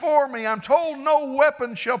prophesying for me. I'm told no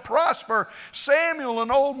weapon shall prosper. Samuel,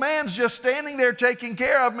 an old man's just standing there taking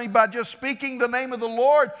care of me by just speaking the name of the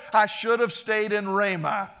Lord. I should have stayed in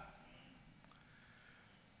Ramah.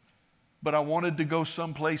 But I wanted to go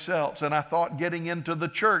someplace else, and I thought getting into the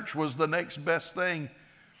church was the next best thing.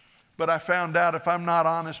 But I found out if I'm not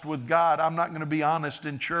honest with God, I'm not going to be honest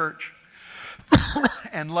in church.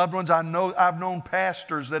 And loved ones, I've known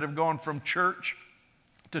pastors that have gone from church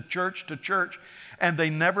to church to church, and they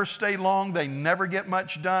never stay long. They never get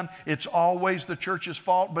much done. It's always the church's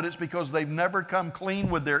fault, but it's because they've never come clean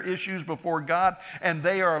with their issues before God, and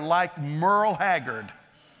they are like Merle Haggard.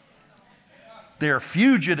 They're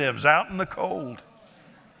fugitives out in the cold.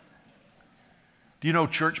 Do you know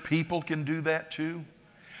church people can do that too?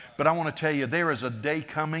 But I want to tell you, there is a day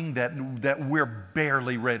coming that we're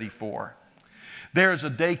barely ready for. There is a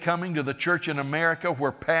day coming to the church in America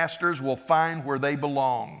where pastors will find where they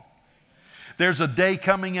belong. There's a day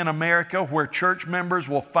coming in America where church members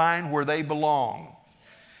will find where they belong.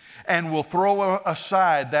 And will throw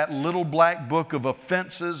aside that little black book of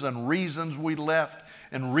offenses and reasons we left.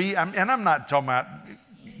 And I'm not talking about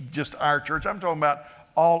just our church. I'm talking about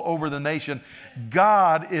all over the nation.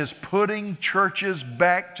 God is putting churches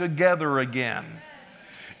back together again.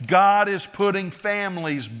 God is putting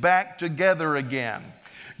families back together again.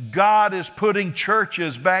 God is putting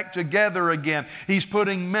churches back together again. He's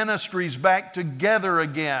putting ministries back together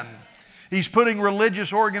again. He's putting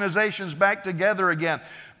religious organizations back together again.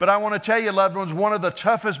 But I want to tell you, loved ones, one of the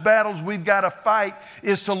toughest battles we've got to fight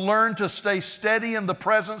is to learn to stay steady in the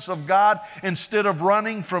presence of God instead of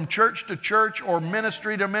running from church to church or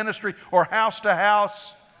ministry to ministry or house to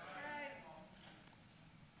house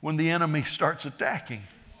when the enemy starts attacking.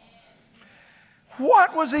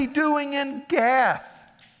 What was he doing in Gath?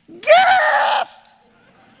 Gath!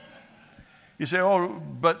 You say, oh,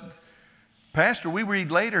 but Pastor, we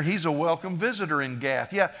read later he's a welcome visitor in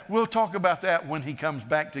Gath. Yeah, we'll talk about that when he comes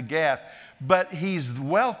back to Gath. But he's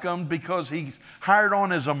welcomed because he's hired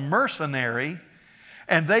on as a mercenary,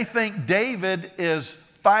 and they think David is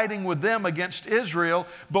fighting with them against Israel.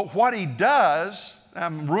 But what he does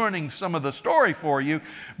I'm ruining some of the story for you,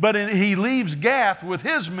 but he leaves Gath with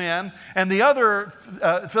his men, and the other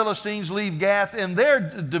Philistines leave Gath in their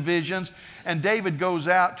divisions, and David goes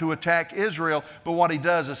out to attack Israel, but what he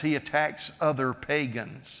does is he attacks other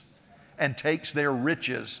pagans and takes their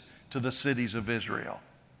riches to the cities of Israel.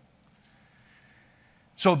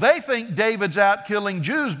 So they think David's out killing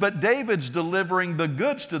Jews, but David's delivering the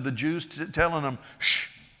goods to the Jews, telling them,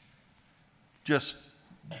 shh, just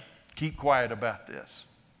keep quiet about this.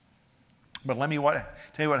 But let me tell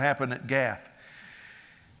you what happened at Gath.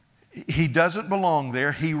 He doesn't belong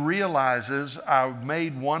there. He realizes, I've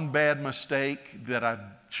made one bad mistake that I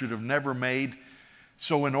should have never made.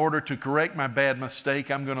 So in order to correct my bad mistake,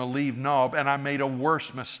 I'm going to leave Nob. And I made a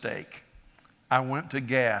worse mistake. I went to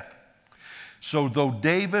Gath. So though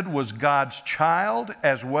David was God's child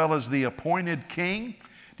as well as the appointed king,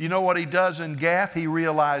 do you know what he does in Gath? He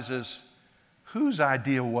realizes, whose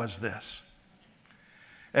idea was this?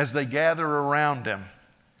 As they gather around him,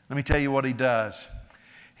 let me tell you what he does.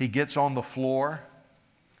 He gets on the floor.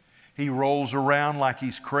 He rolls around like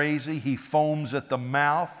he's crazy. He foams at the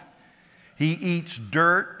mouth. He eats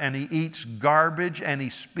dirt and he eats garbage and he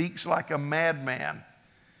speaks like a madman.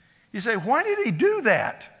 You say, why did he do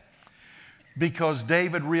that? Because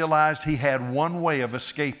David realized he had one way of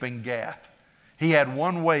escaping Gath. He had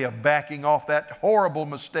one way of backing off that horrible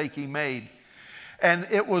mistake he made. And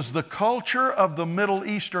it was the culture of the Middle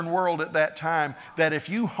Eastern world at that time that if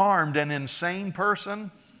you harmed an insane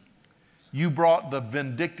person, you brought the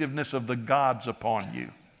vindictiveness of the gods upon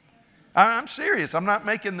you. I'm serious. I'm not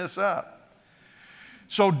making this up.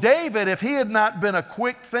 So David, if he had not been a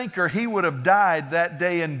quick thinker, he would have died that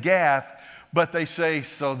day in Gath. But they say,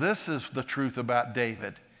 so this is the truth about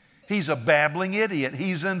David. He's a babbling idiot.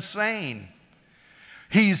 He's insane.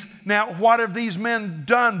 Now, what have these men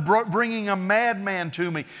done bringing a madman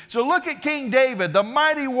to me? So look at King David, the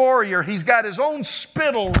mighty warrior. He's got his own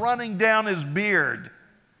spittle running down his beard.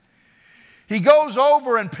 He goes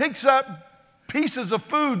over and picks up pieces of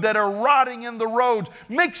food that are rotting in the roads,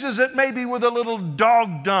 mixes it maybe with a little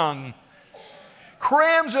dog dung,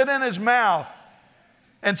 crams it in his mouth,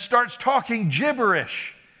 and starts talking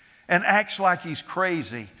gibberish and acts like he's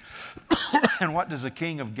crazy. And what does the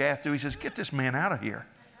king of Gath do? He says, get this man out of here.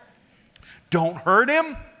 Don't hurt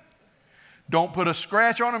him. Don't put a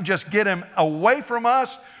scratch on him. Just get him away from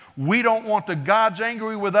us. We don't want the gods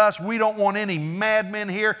angry with us. We don't want any madmen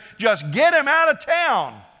here. Just get him out of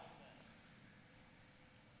town.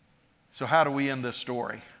 So how do we end this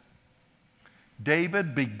story?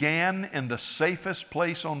 David began in the safest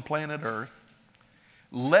place on planet Earth,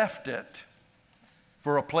 left it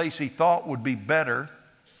for a place he thought would be better,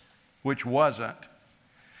 which wasn't.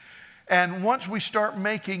 And once we start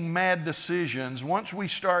making mad decisions, once we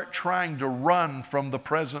start trying to run from the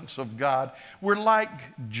presence of God, we're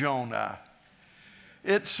like Jonah.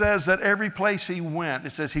 It says that every place he went,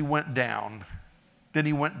 it says he went down. Then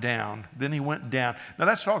he went down. Then he went down. Now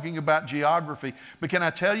that's talking about geography. But can I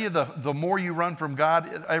tell you, the more you run from God,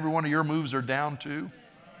 every one of your moves are down too.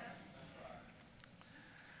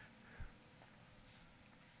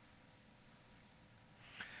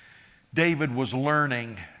 David was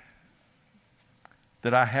learning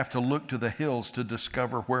that I have to look to the hills to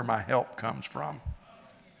discover where my help comes from.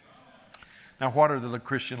 Now, what are the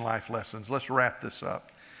Christian life lessons? Let's wrap this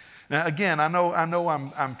up. Now, again, I know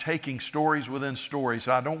I'm taking stories within stories.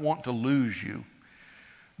 So I don't want to lose you.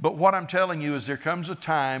 But what I'm telling you is there comes a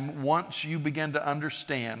time once you begin to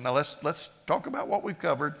understand. Now, let's talk about what we've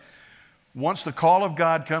covered. Once the call of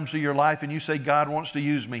God comes to your life and you say, God wants to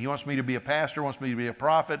use me. He wants me to be a pastor, wants me to be a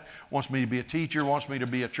prophet, wants me to be a teacher, wants me to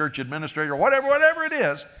be a church administrator, whatever it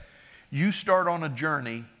is. You start on a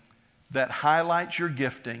journey that highlights your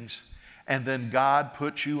giftings, and then God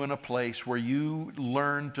puts you in a place where you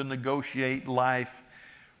learn to negotiate life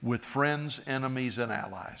with friends, enemies, and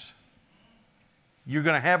allies. You're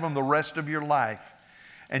going to have them the rest of your life.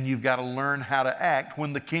 And you've got to learn how to act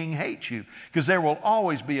when the king hates you. Because there will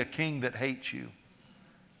always be a king that hates you.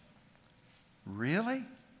 Really?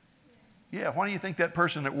 Yeah, why do you think that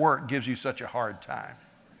person at work gives you such a hard time?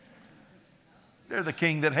 They're the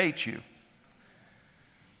king that hates you.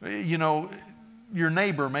 You know, your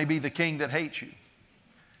neighbor may be the king that hates you.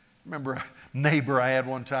 Remember a neighbor I had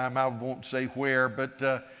one time, I won't say where,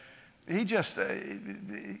 but he just,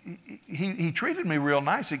 he treated me real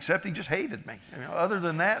nice, except he just hated me. You know, other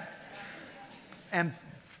than that, and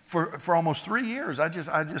for almost 3 years, I just,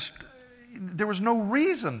 there was no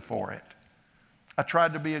reason for it. I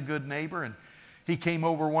tried to be a good neighbor, and he came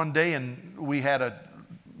over one day, and we had a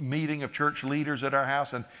meeting of church leaders at our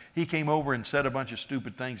house, and he came over and said a bunch of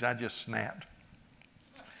stupid things. I just snapped.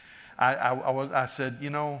 I said, you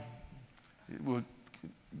know,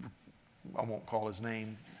 I won't call his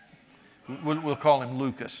name. We'll call him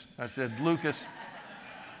Lucas. I said, Lucas,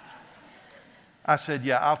 I said,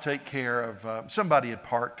 yeah, I'll take care of, somebody had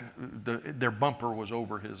parked, their bumper was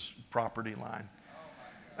over his property line.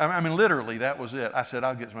 I mean, literally, that was it. I said,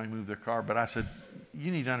 I'll get somebody to move their car. But I said, you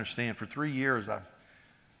need to understand, for 3 years,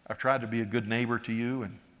 I've tried to be a good neighbor to you,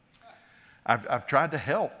 and I've tried to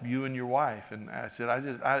help you and your wife. And I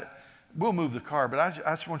said, we'll move the car, but I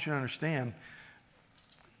just want you to understand,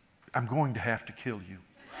 I'm going to have to kill you.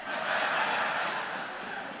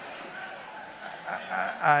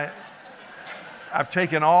 I've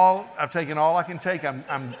taken all I can take.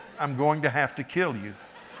 I'm going to have to kill you.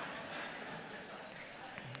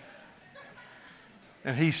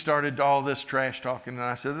 And he started all this trash talking, and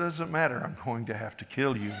I said, it doesn't matter, I'm going to have to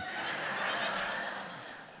kill you.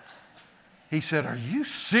 He said, are you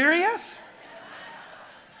serious?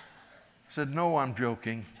 I said, no, I'm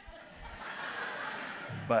joking.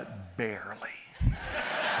 But barely.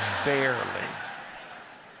 Barely.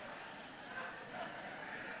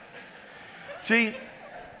 See,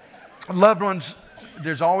 loved ones,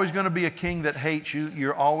 there's always going to be a king that hates you.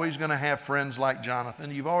 You're always going to have friends like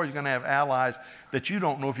Jonathan. You're always going to have allies that you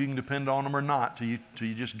don't know if you can depend on them or not till you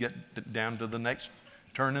just get down to the next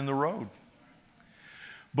turn in the road.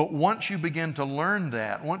 But once you begin to learn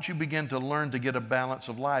that, once you begin to learn to get a balance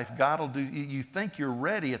of life, God will do, you think you're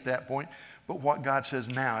ready at that point, but what God says,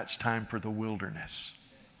 now it's time for the wilderness.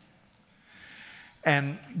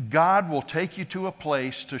 And God will take you to a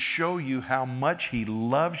place to show you how much He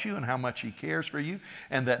loves you and how much He cares for you,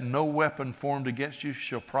 and that no weapon formed against you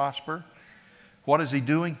shall prosper. What is He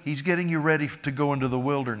doing? He's getting you ready to go into the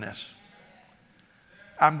wilderness.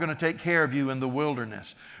 I'm going to take care of you in the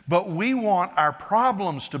wilderness. But we want our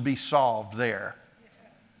problems to be solved there.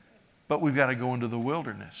 But we've got to go into the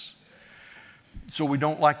wilderness. So we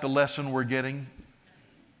don't like the lesson we're getting,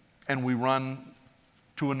 and we run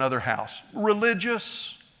to another house.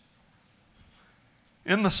 Religious,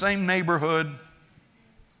 in the same neighborhood,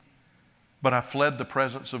 but I fled the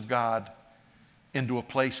presence of God into a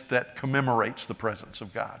place that commemorates the presence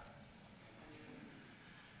of God.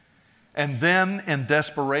 And then in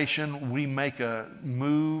desperation, we make a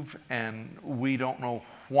move, and we don't know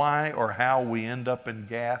why or how we end up in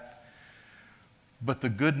Gath. But the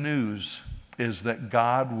good news is that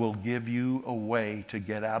God will give you a way to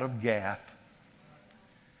get out of Gath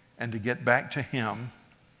and to get back to Him.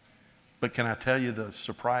 But can I tell you the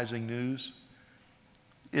surprising news?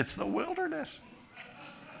 It's the wilderness.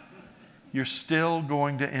 You're still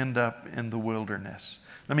going to end up in the wilderness.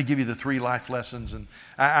 Let me give you the 3 life lessons. And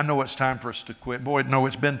I know it's time for us to quit. Boy, no,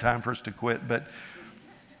 it's been time for us to quit. But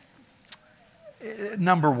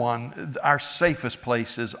number 1, our safest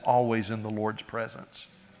place is always in the Lord's presence.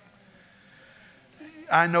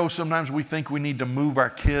 I know sometimes we think we need to move our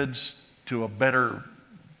kids to a better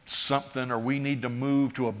something, or we need to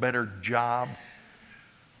move to a better job.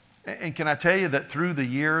 And can I tell you that through the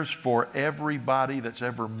years, for everybody that's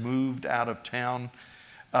ever moved out of town,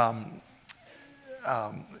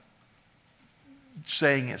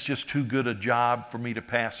 saying it's just too good a job for me to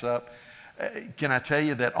pass up, can I tell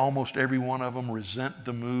you that almost every one of them resent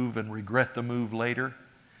the move and regret the move later?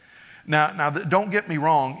 Now, don't get me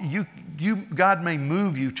wrong. God may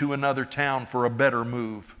move you to another town for a better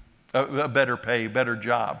move, a better pay, better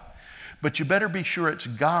job. But you better be sure it's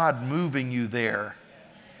God moving you there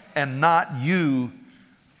and not you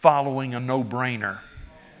following a no-brainer.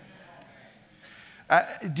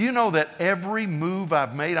 Do you know that every move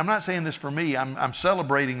I've made, I'm not saying this for me, I'm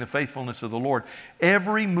celebrating the faithfulness of the Lord.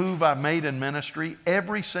 Every move I've made in ministry,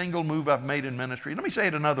 every single move I've made in ministry, let me say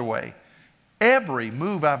it another way. Every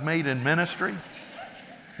move I've made in ministry,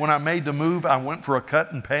 when I made the move, I went for a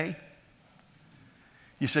cut in pay.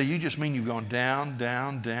 You say, you just mean you've gone down,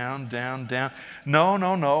 down, down, down, down.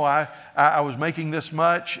 No. I was making this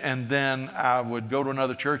much, and then I would go to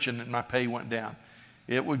another church and my pay went down.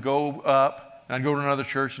 It would go up, and I'd go to another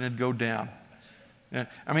church and it'd go down.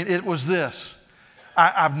 I mean, it was this.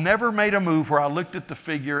 I've never made a move where I looked at the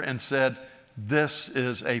figure and said, this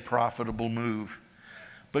is a profitable move.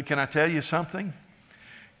 But can I tell you something?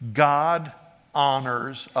 God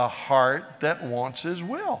honors a heart that wants His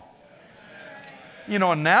will. You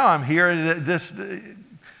know, and now I'm here, this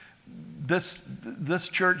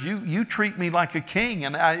church, you treat me like a king,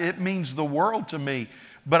 and it means the world to me.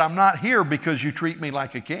 But I'm not here because you treat me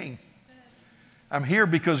like a king. I'm here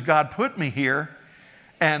because God put me here,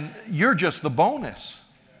 and you're just the bonus.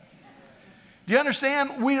 Do you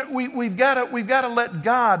understand? We've got to let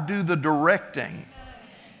God do the directing.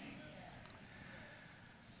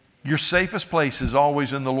 Your safest place is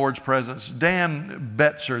always in the Lord's presence. Dan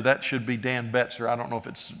Betzer, that should be Dan Betzer. I don't know if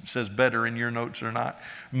it says better in your notes or not.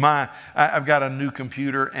 I've got a new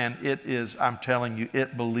computer, and it is, I'm telling you,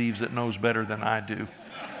 it believes it knows better than I do.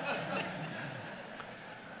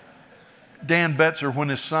 Dan Betzer, when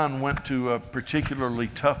his son went to a particularly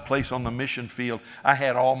tough place on the mission field, I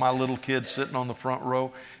had all my little kids sitting on the front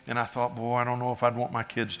row, and I thought, boy, I don't know if I'd want my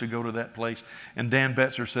kids to go to that place. And Dan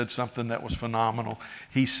Betzer said something that was phenomenal.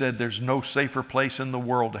 He said, there's no safer place in the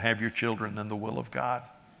world to have your children than the will of God.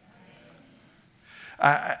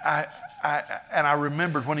 And I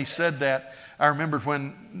remembered when he said that, I remembered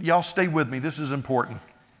when, y'all stay with me, this is important.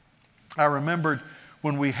 I remembered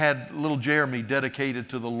when we had little Jeremy dedicated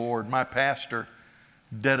to the Lord. My pastor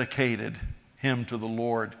dedicated him to the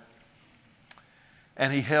Lord.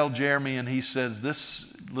 And he held Jeremy and he says,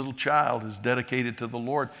 this little child is dedicated to the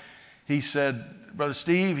Lord. He said, Brother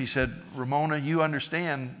Steve, he said, Ramona, you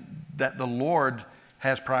understand that the Lord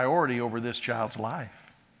has priority over this child's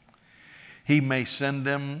life. He may send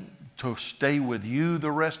him to stay with you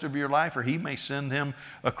the rest of your life, or he may send him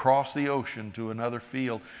across the ocean to another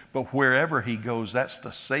field. But wherever he goes, that's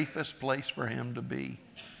the safest place for him to be.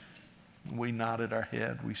 We nodded our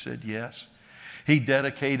head. We said yes. He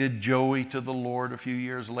dedicated Joey to the Lord a few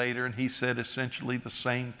years later, and he said essentially the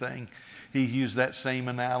same thing. He used that same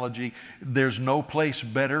analogy. There's no place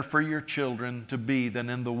better for your children to be than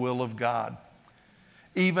in the will of God.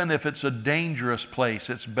 Even if it's a dangerous place,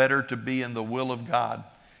 it's better to be in the will of God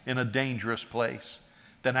in a dangerous place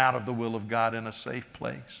than out of the will of God in a safe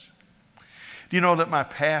place. Do you know that my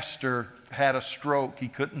pastor had a stroke? He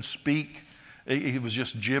couldn't speak. He was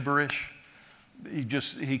just gibberish.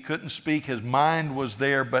 He couldn't speak. His mind was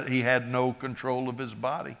there, but he had no control of his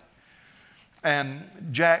body. And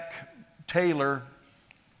Jack Taylor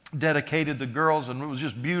dedicated the girls, and it was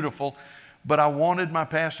just beautiful. But I wanted my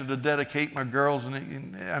pastor to dedicate my girls,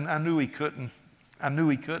 and I knew he couldn't. I knew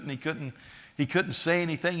he couldn't. He couldn't say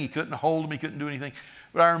anything. He couldn't hold them. He couldn't do anything.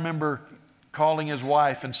 But I remember calling his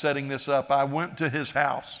wife and setting this up. I went to his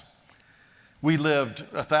house. We lived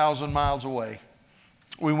 1,000 miles away.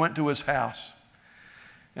 We went to his house.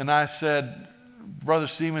 And I said, Brother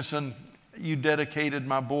Stevenson, you dedicated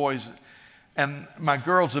my boys. And my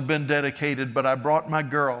girls have been dedicated, but I brought my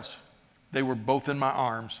girls. They were both in my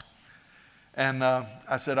arms. And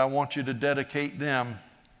I said, I want you to dedicate them.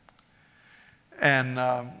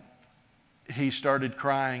 And he started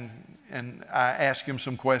crying, and I asked him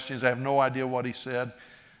some questions. I have no idea what he said,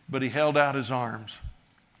 but he held out his arms.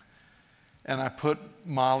 And I put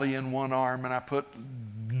Molly in one arm, and I put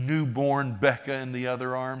newborn Becca in the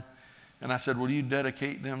other arm. And I said, will you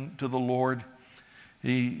dedicate them to the Lord?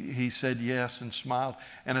 He said yes and smiled.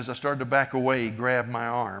 And as I started to back away, he grabbed my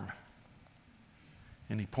arm.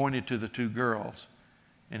 And he pointed to the two girls.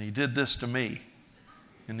 And he did this to me.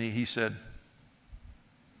 And he said,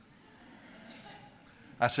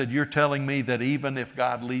 I said, you're telling me that even if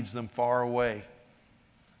God leads them far away,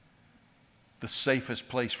 the safest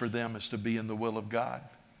place for them is to be in the will of God.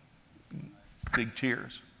 Big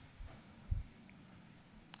tears.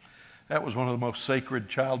 That was one of the most sacred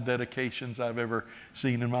child dedications I've ever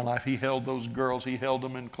seen in my life. He held those girls, he held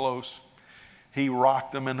them in close. He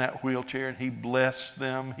rocked them in that wheelchair, and he blessed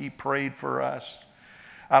them. He prayed for us.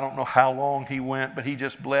 I don't know how long he went, but he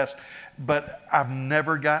just blessed. But I've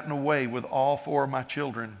never gotten away with all four of my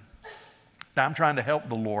children. Now, I'm trying to help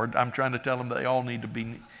the Lord. I'm trying to tell them they all need to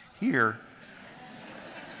be here.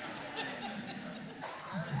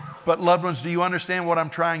 But loved ones, do you understand what I'm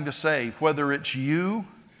trying to say? Whether it's you,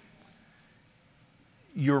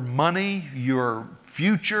 your money, your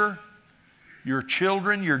future, your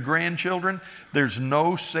children, your grandchildren, there's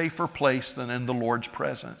no safer place than in the Lord's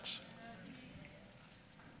presence.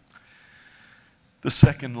 The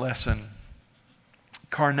second lesson,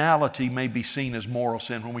 carnality may be seen as moral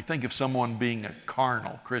sin. When we think of someone being a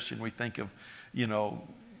carnal Christian, we think of,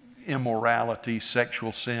 immorality,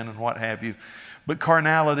 sexual sin, and what have you. But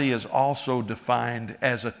carnality is also defined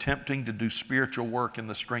as attempting to do spiritual work in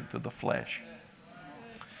the strength of the flesh.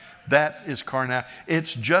 That is carnal.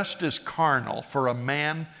 It's just as carnal for a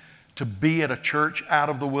man to be at a church out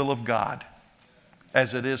of the will of God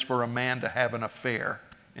as it is for a man to have an affair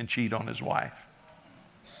and cheat on his wife.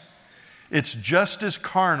 It's just as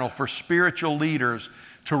carnal for spiritual leaders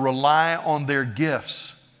to rely on their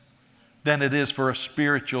gifts than it is for a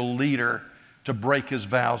spiritual leader to break his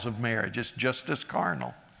vows of marriage. It's just as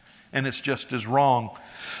carnal, and it's just as wrong.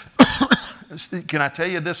 Can I tell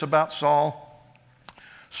you this about Saul?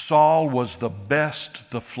 Saul was the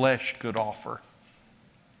best the flesh could offer.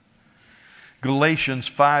 Galatians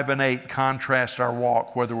 5 and 8 contrast our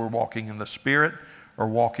walk, whether we're walking in the Spirit or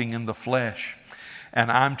walking in the flesh. And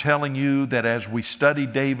I'm telling you that as we study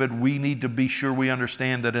David, we need to be sure we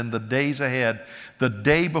understand that in the days ahead, the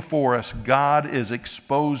day before us, God is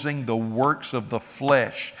exposing the works of the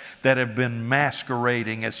flesh that have been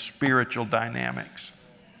masquerading as spiritual dynamics.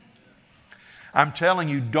 I'm telling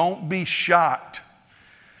you, don't be shocked.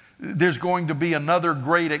 There's going to be another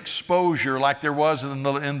great exposure like there was in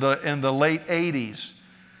the late 80s,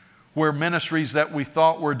 where ministries that we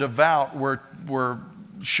thought were devout were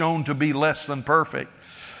shown to be less than perfect.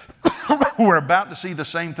 We're about to see the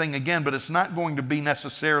same thing again, but it's not going to be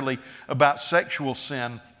necessarily about sexual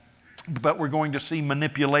sin, but we're going to see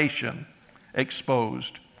manipulation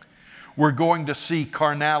exposed. We're going to see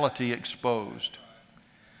carnality exposed.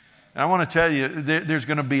 And I want to tell you, there's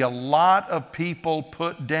going to be a lot of people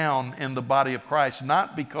put down in the body of Christ,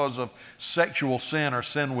 not because of sexual sin or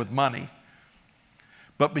sin with money,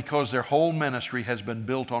 but because their whole ministry has been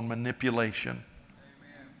built on manipulation.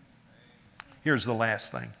 Here's the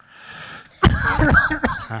last thing.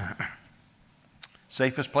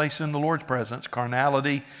 Safest place in the Lord's presence.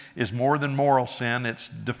 Carnality is more than moral sin. It's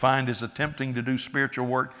defined as attempting to do spiritual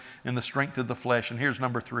work in the strength of the flesh. And here's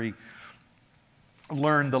number 3.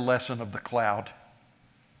 Learn the lesson of the cloud.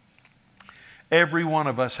 Every one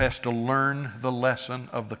of us has to learn the lesson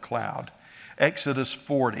of the cloud. Exodus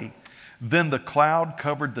 40. Then the cloud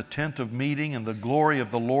covered the tent of meeting, and the glory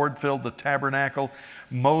of the Lord filled the tabernacle.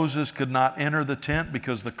 Moses could not enter the tent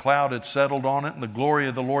because the cloud had settled on it, and the glory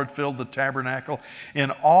of the Lord filled the tabernacle.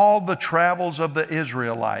 In all the travels of the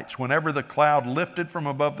Israelites, whenever the cloud lifted from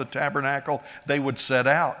above the tabernacle, they would set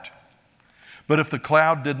out. But if the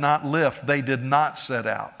cloud did not lift, they did not set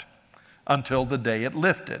out until the day it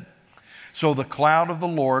lifted. So the cloud of the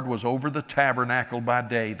Lord was over the tabernacle by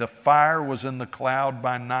day. The fire was in the cloud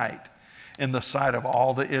by night, in the sight of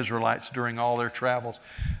all the Israelites during all their travels.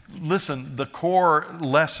 Listen, the core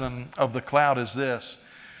lesson of the cloud is this.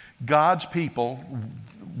 God's people,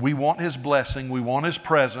 we want His blessing, we want His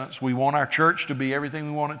presence, we want our church to be everything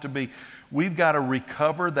we want it to be. We've got to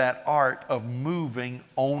recover that art of moving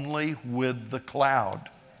only with the cloud.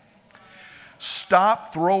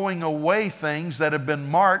 Stop throwing away things that have been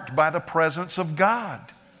marked by the presence of God.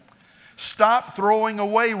 Stop throwing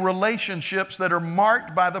away relationships that are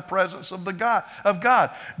marked by the presence of God.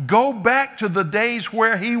 Go back to the days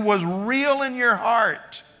where He was real in your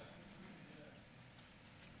heart.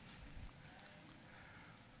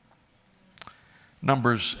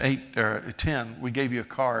 Numbers 10, we gave you a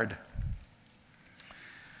card.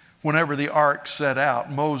 Whenever the ark set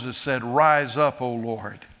out, Moses said, "Rise up, O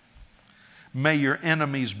Lord. May your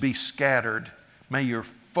enemies be scattered. May your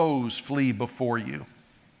foes flee before you."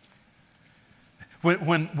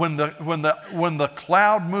 When the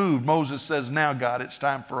cloud moved, Moses says, "Now, God, it's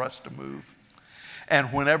time for us to move."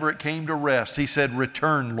 And whenever it came to rest, he said,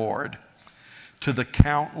 "Return, Lord, to the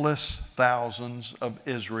countless thousands of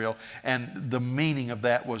Israel." And the meaning of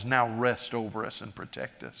that was, now rest over us and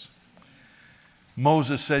protect us.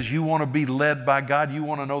 Moses says, you want to be led by God? You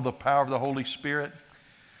want to know the power of the Holy Spirit?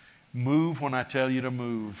 Move when I tell you to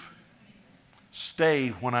move. Stay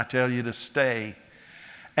when I tell you to stay.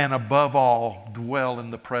 And above all, dwell in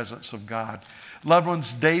the presence of God. Loved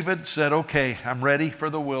ones, David said, okay, I'm ready for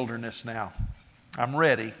the wilderness now. I'm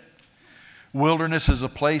ready. Wilderness is a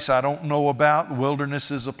place I don't know about.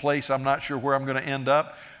 Wilderness is a place I'm not sure where I'm going to end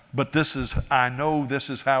up. But I know this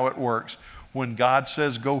is how it works. When God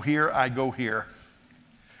says go here, I go here.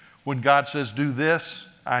 When God says do this,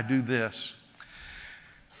 I do this.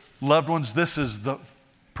 Loved ones, this is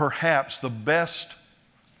perhaps the best,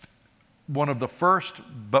 one of the first,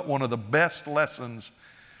 but one of the best lessons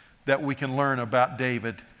that we can learn about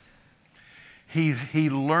David.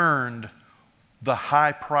 He learned the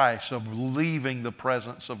high price of leaving the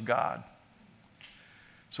presence of God.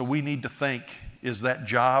 So we need to think, is that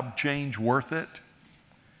job change worth it?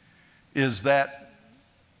 Is that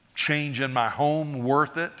change in my home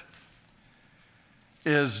worth it?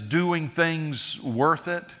 Is doing things worth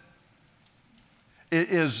it?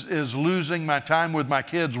 Is losing my time with my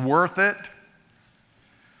kids worth it?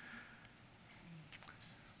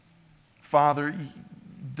 Father,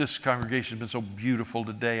 this congregation has been so beautiful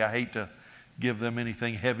today. I hate to give them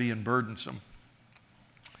anything heavy and burdensome.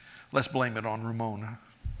 Let's blame it on Ramona.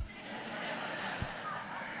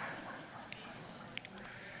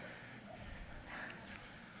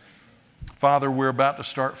 Father, we're about to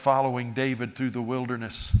start following David through the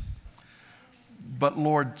wilderness. But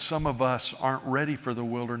Lord, some of us aren't ready for the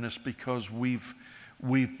wilderness because we've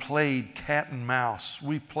played cat and mouse.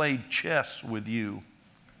 We've played chess with you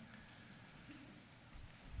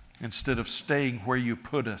instead of staying where you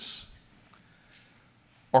put us.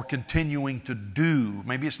 or continuing to do.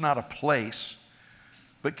 Maybe it's not a place,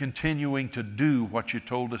 but continuing to do what you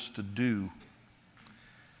told us to do.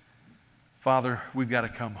 Father, we've got to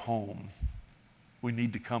come home. We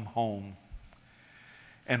need to come home.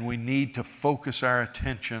 And we need to focus our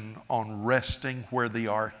attention on resting where the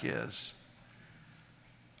ark is.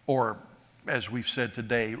 Or, as we've said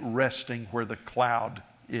today, resting where the cloud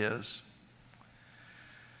is.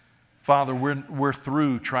 Father, we're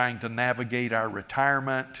through trying to navigate our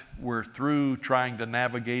retirement. We're through trying to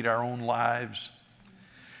navigate our own lives.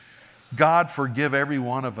 God, forgive every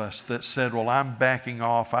one of us that said, well, I'm backing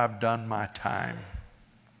off. I've done my time.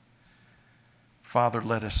 Father,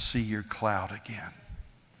 let us see your cloud again.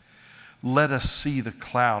 Let us see the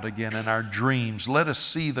cloud again in our dreams. Let us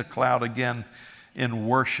see the cloud again in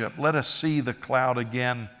worship. Let us see the cloud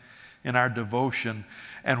again in our devotion.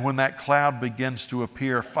 And when that cloud begins to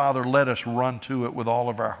appear, Father, let us run to it with all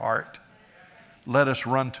of our heart. Let us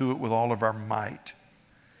run to it with all of our might.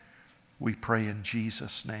 We pray in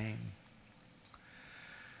Jesus' name.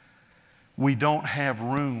 We don't have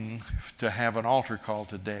room to have an altar call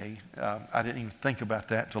today. I didn't even think about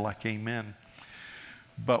that till I came in.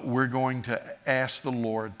 But we're going to ask the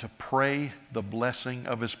Lord to pray the blessing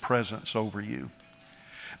of His presence over you.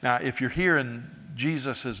 Now, if you're here and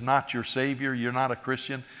Jesus is not your Savior, you're not a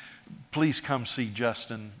Christian, please come see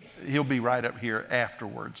Justin. He'll be right up here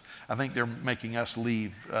afterwards. I think they're making us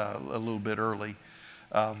leave a little bit early.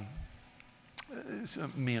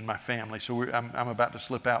 Me and my family. So I'm about to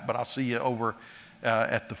slip out, but I'll see you over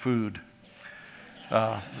at the food.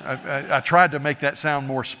 I tried to make that sound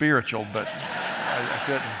more spiritual, but I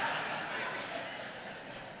couldn't.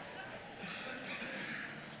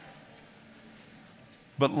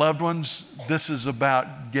 But loved ones, this is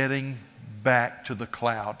about getting back to the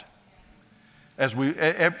cloud.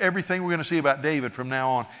 Everything we're going to see about David from now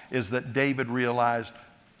on is that David realized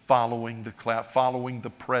following the cloud, following the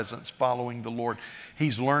presence, following the Lord.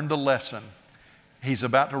 He's learned a lesson. He's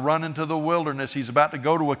about to run into the wilderness. He's about to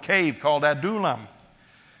go to a cave called Adullam.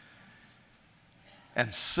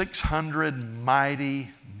 And 600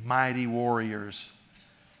 mighty, mighty warriors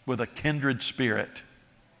with a kindred spirit,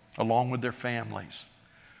 along with their families,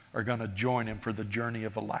 are going to join him for the journey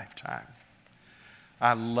of a lifetime.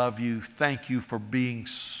 I love you. Thank you for being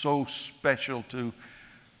so special to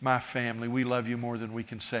my family. We love you more than we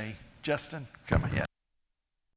can say. Justin, come ahead.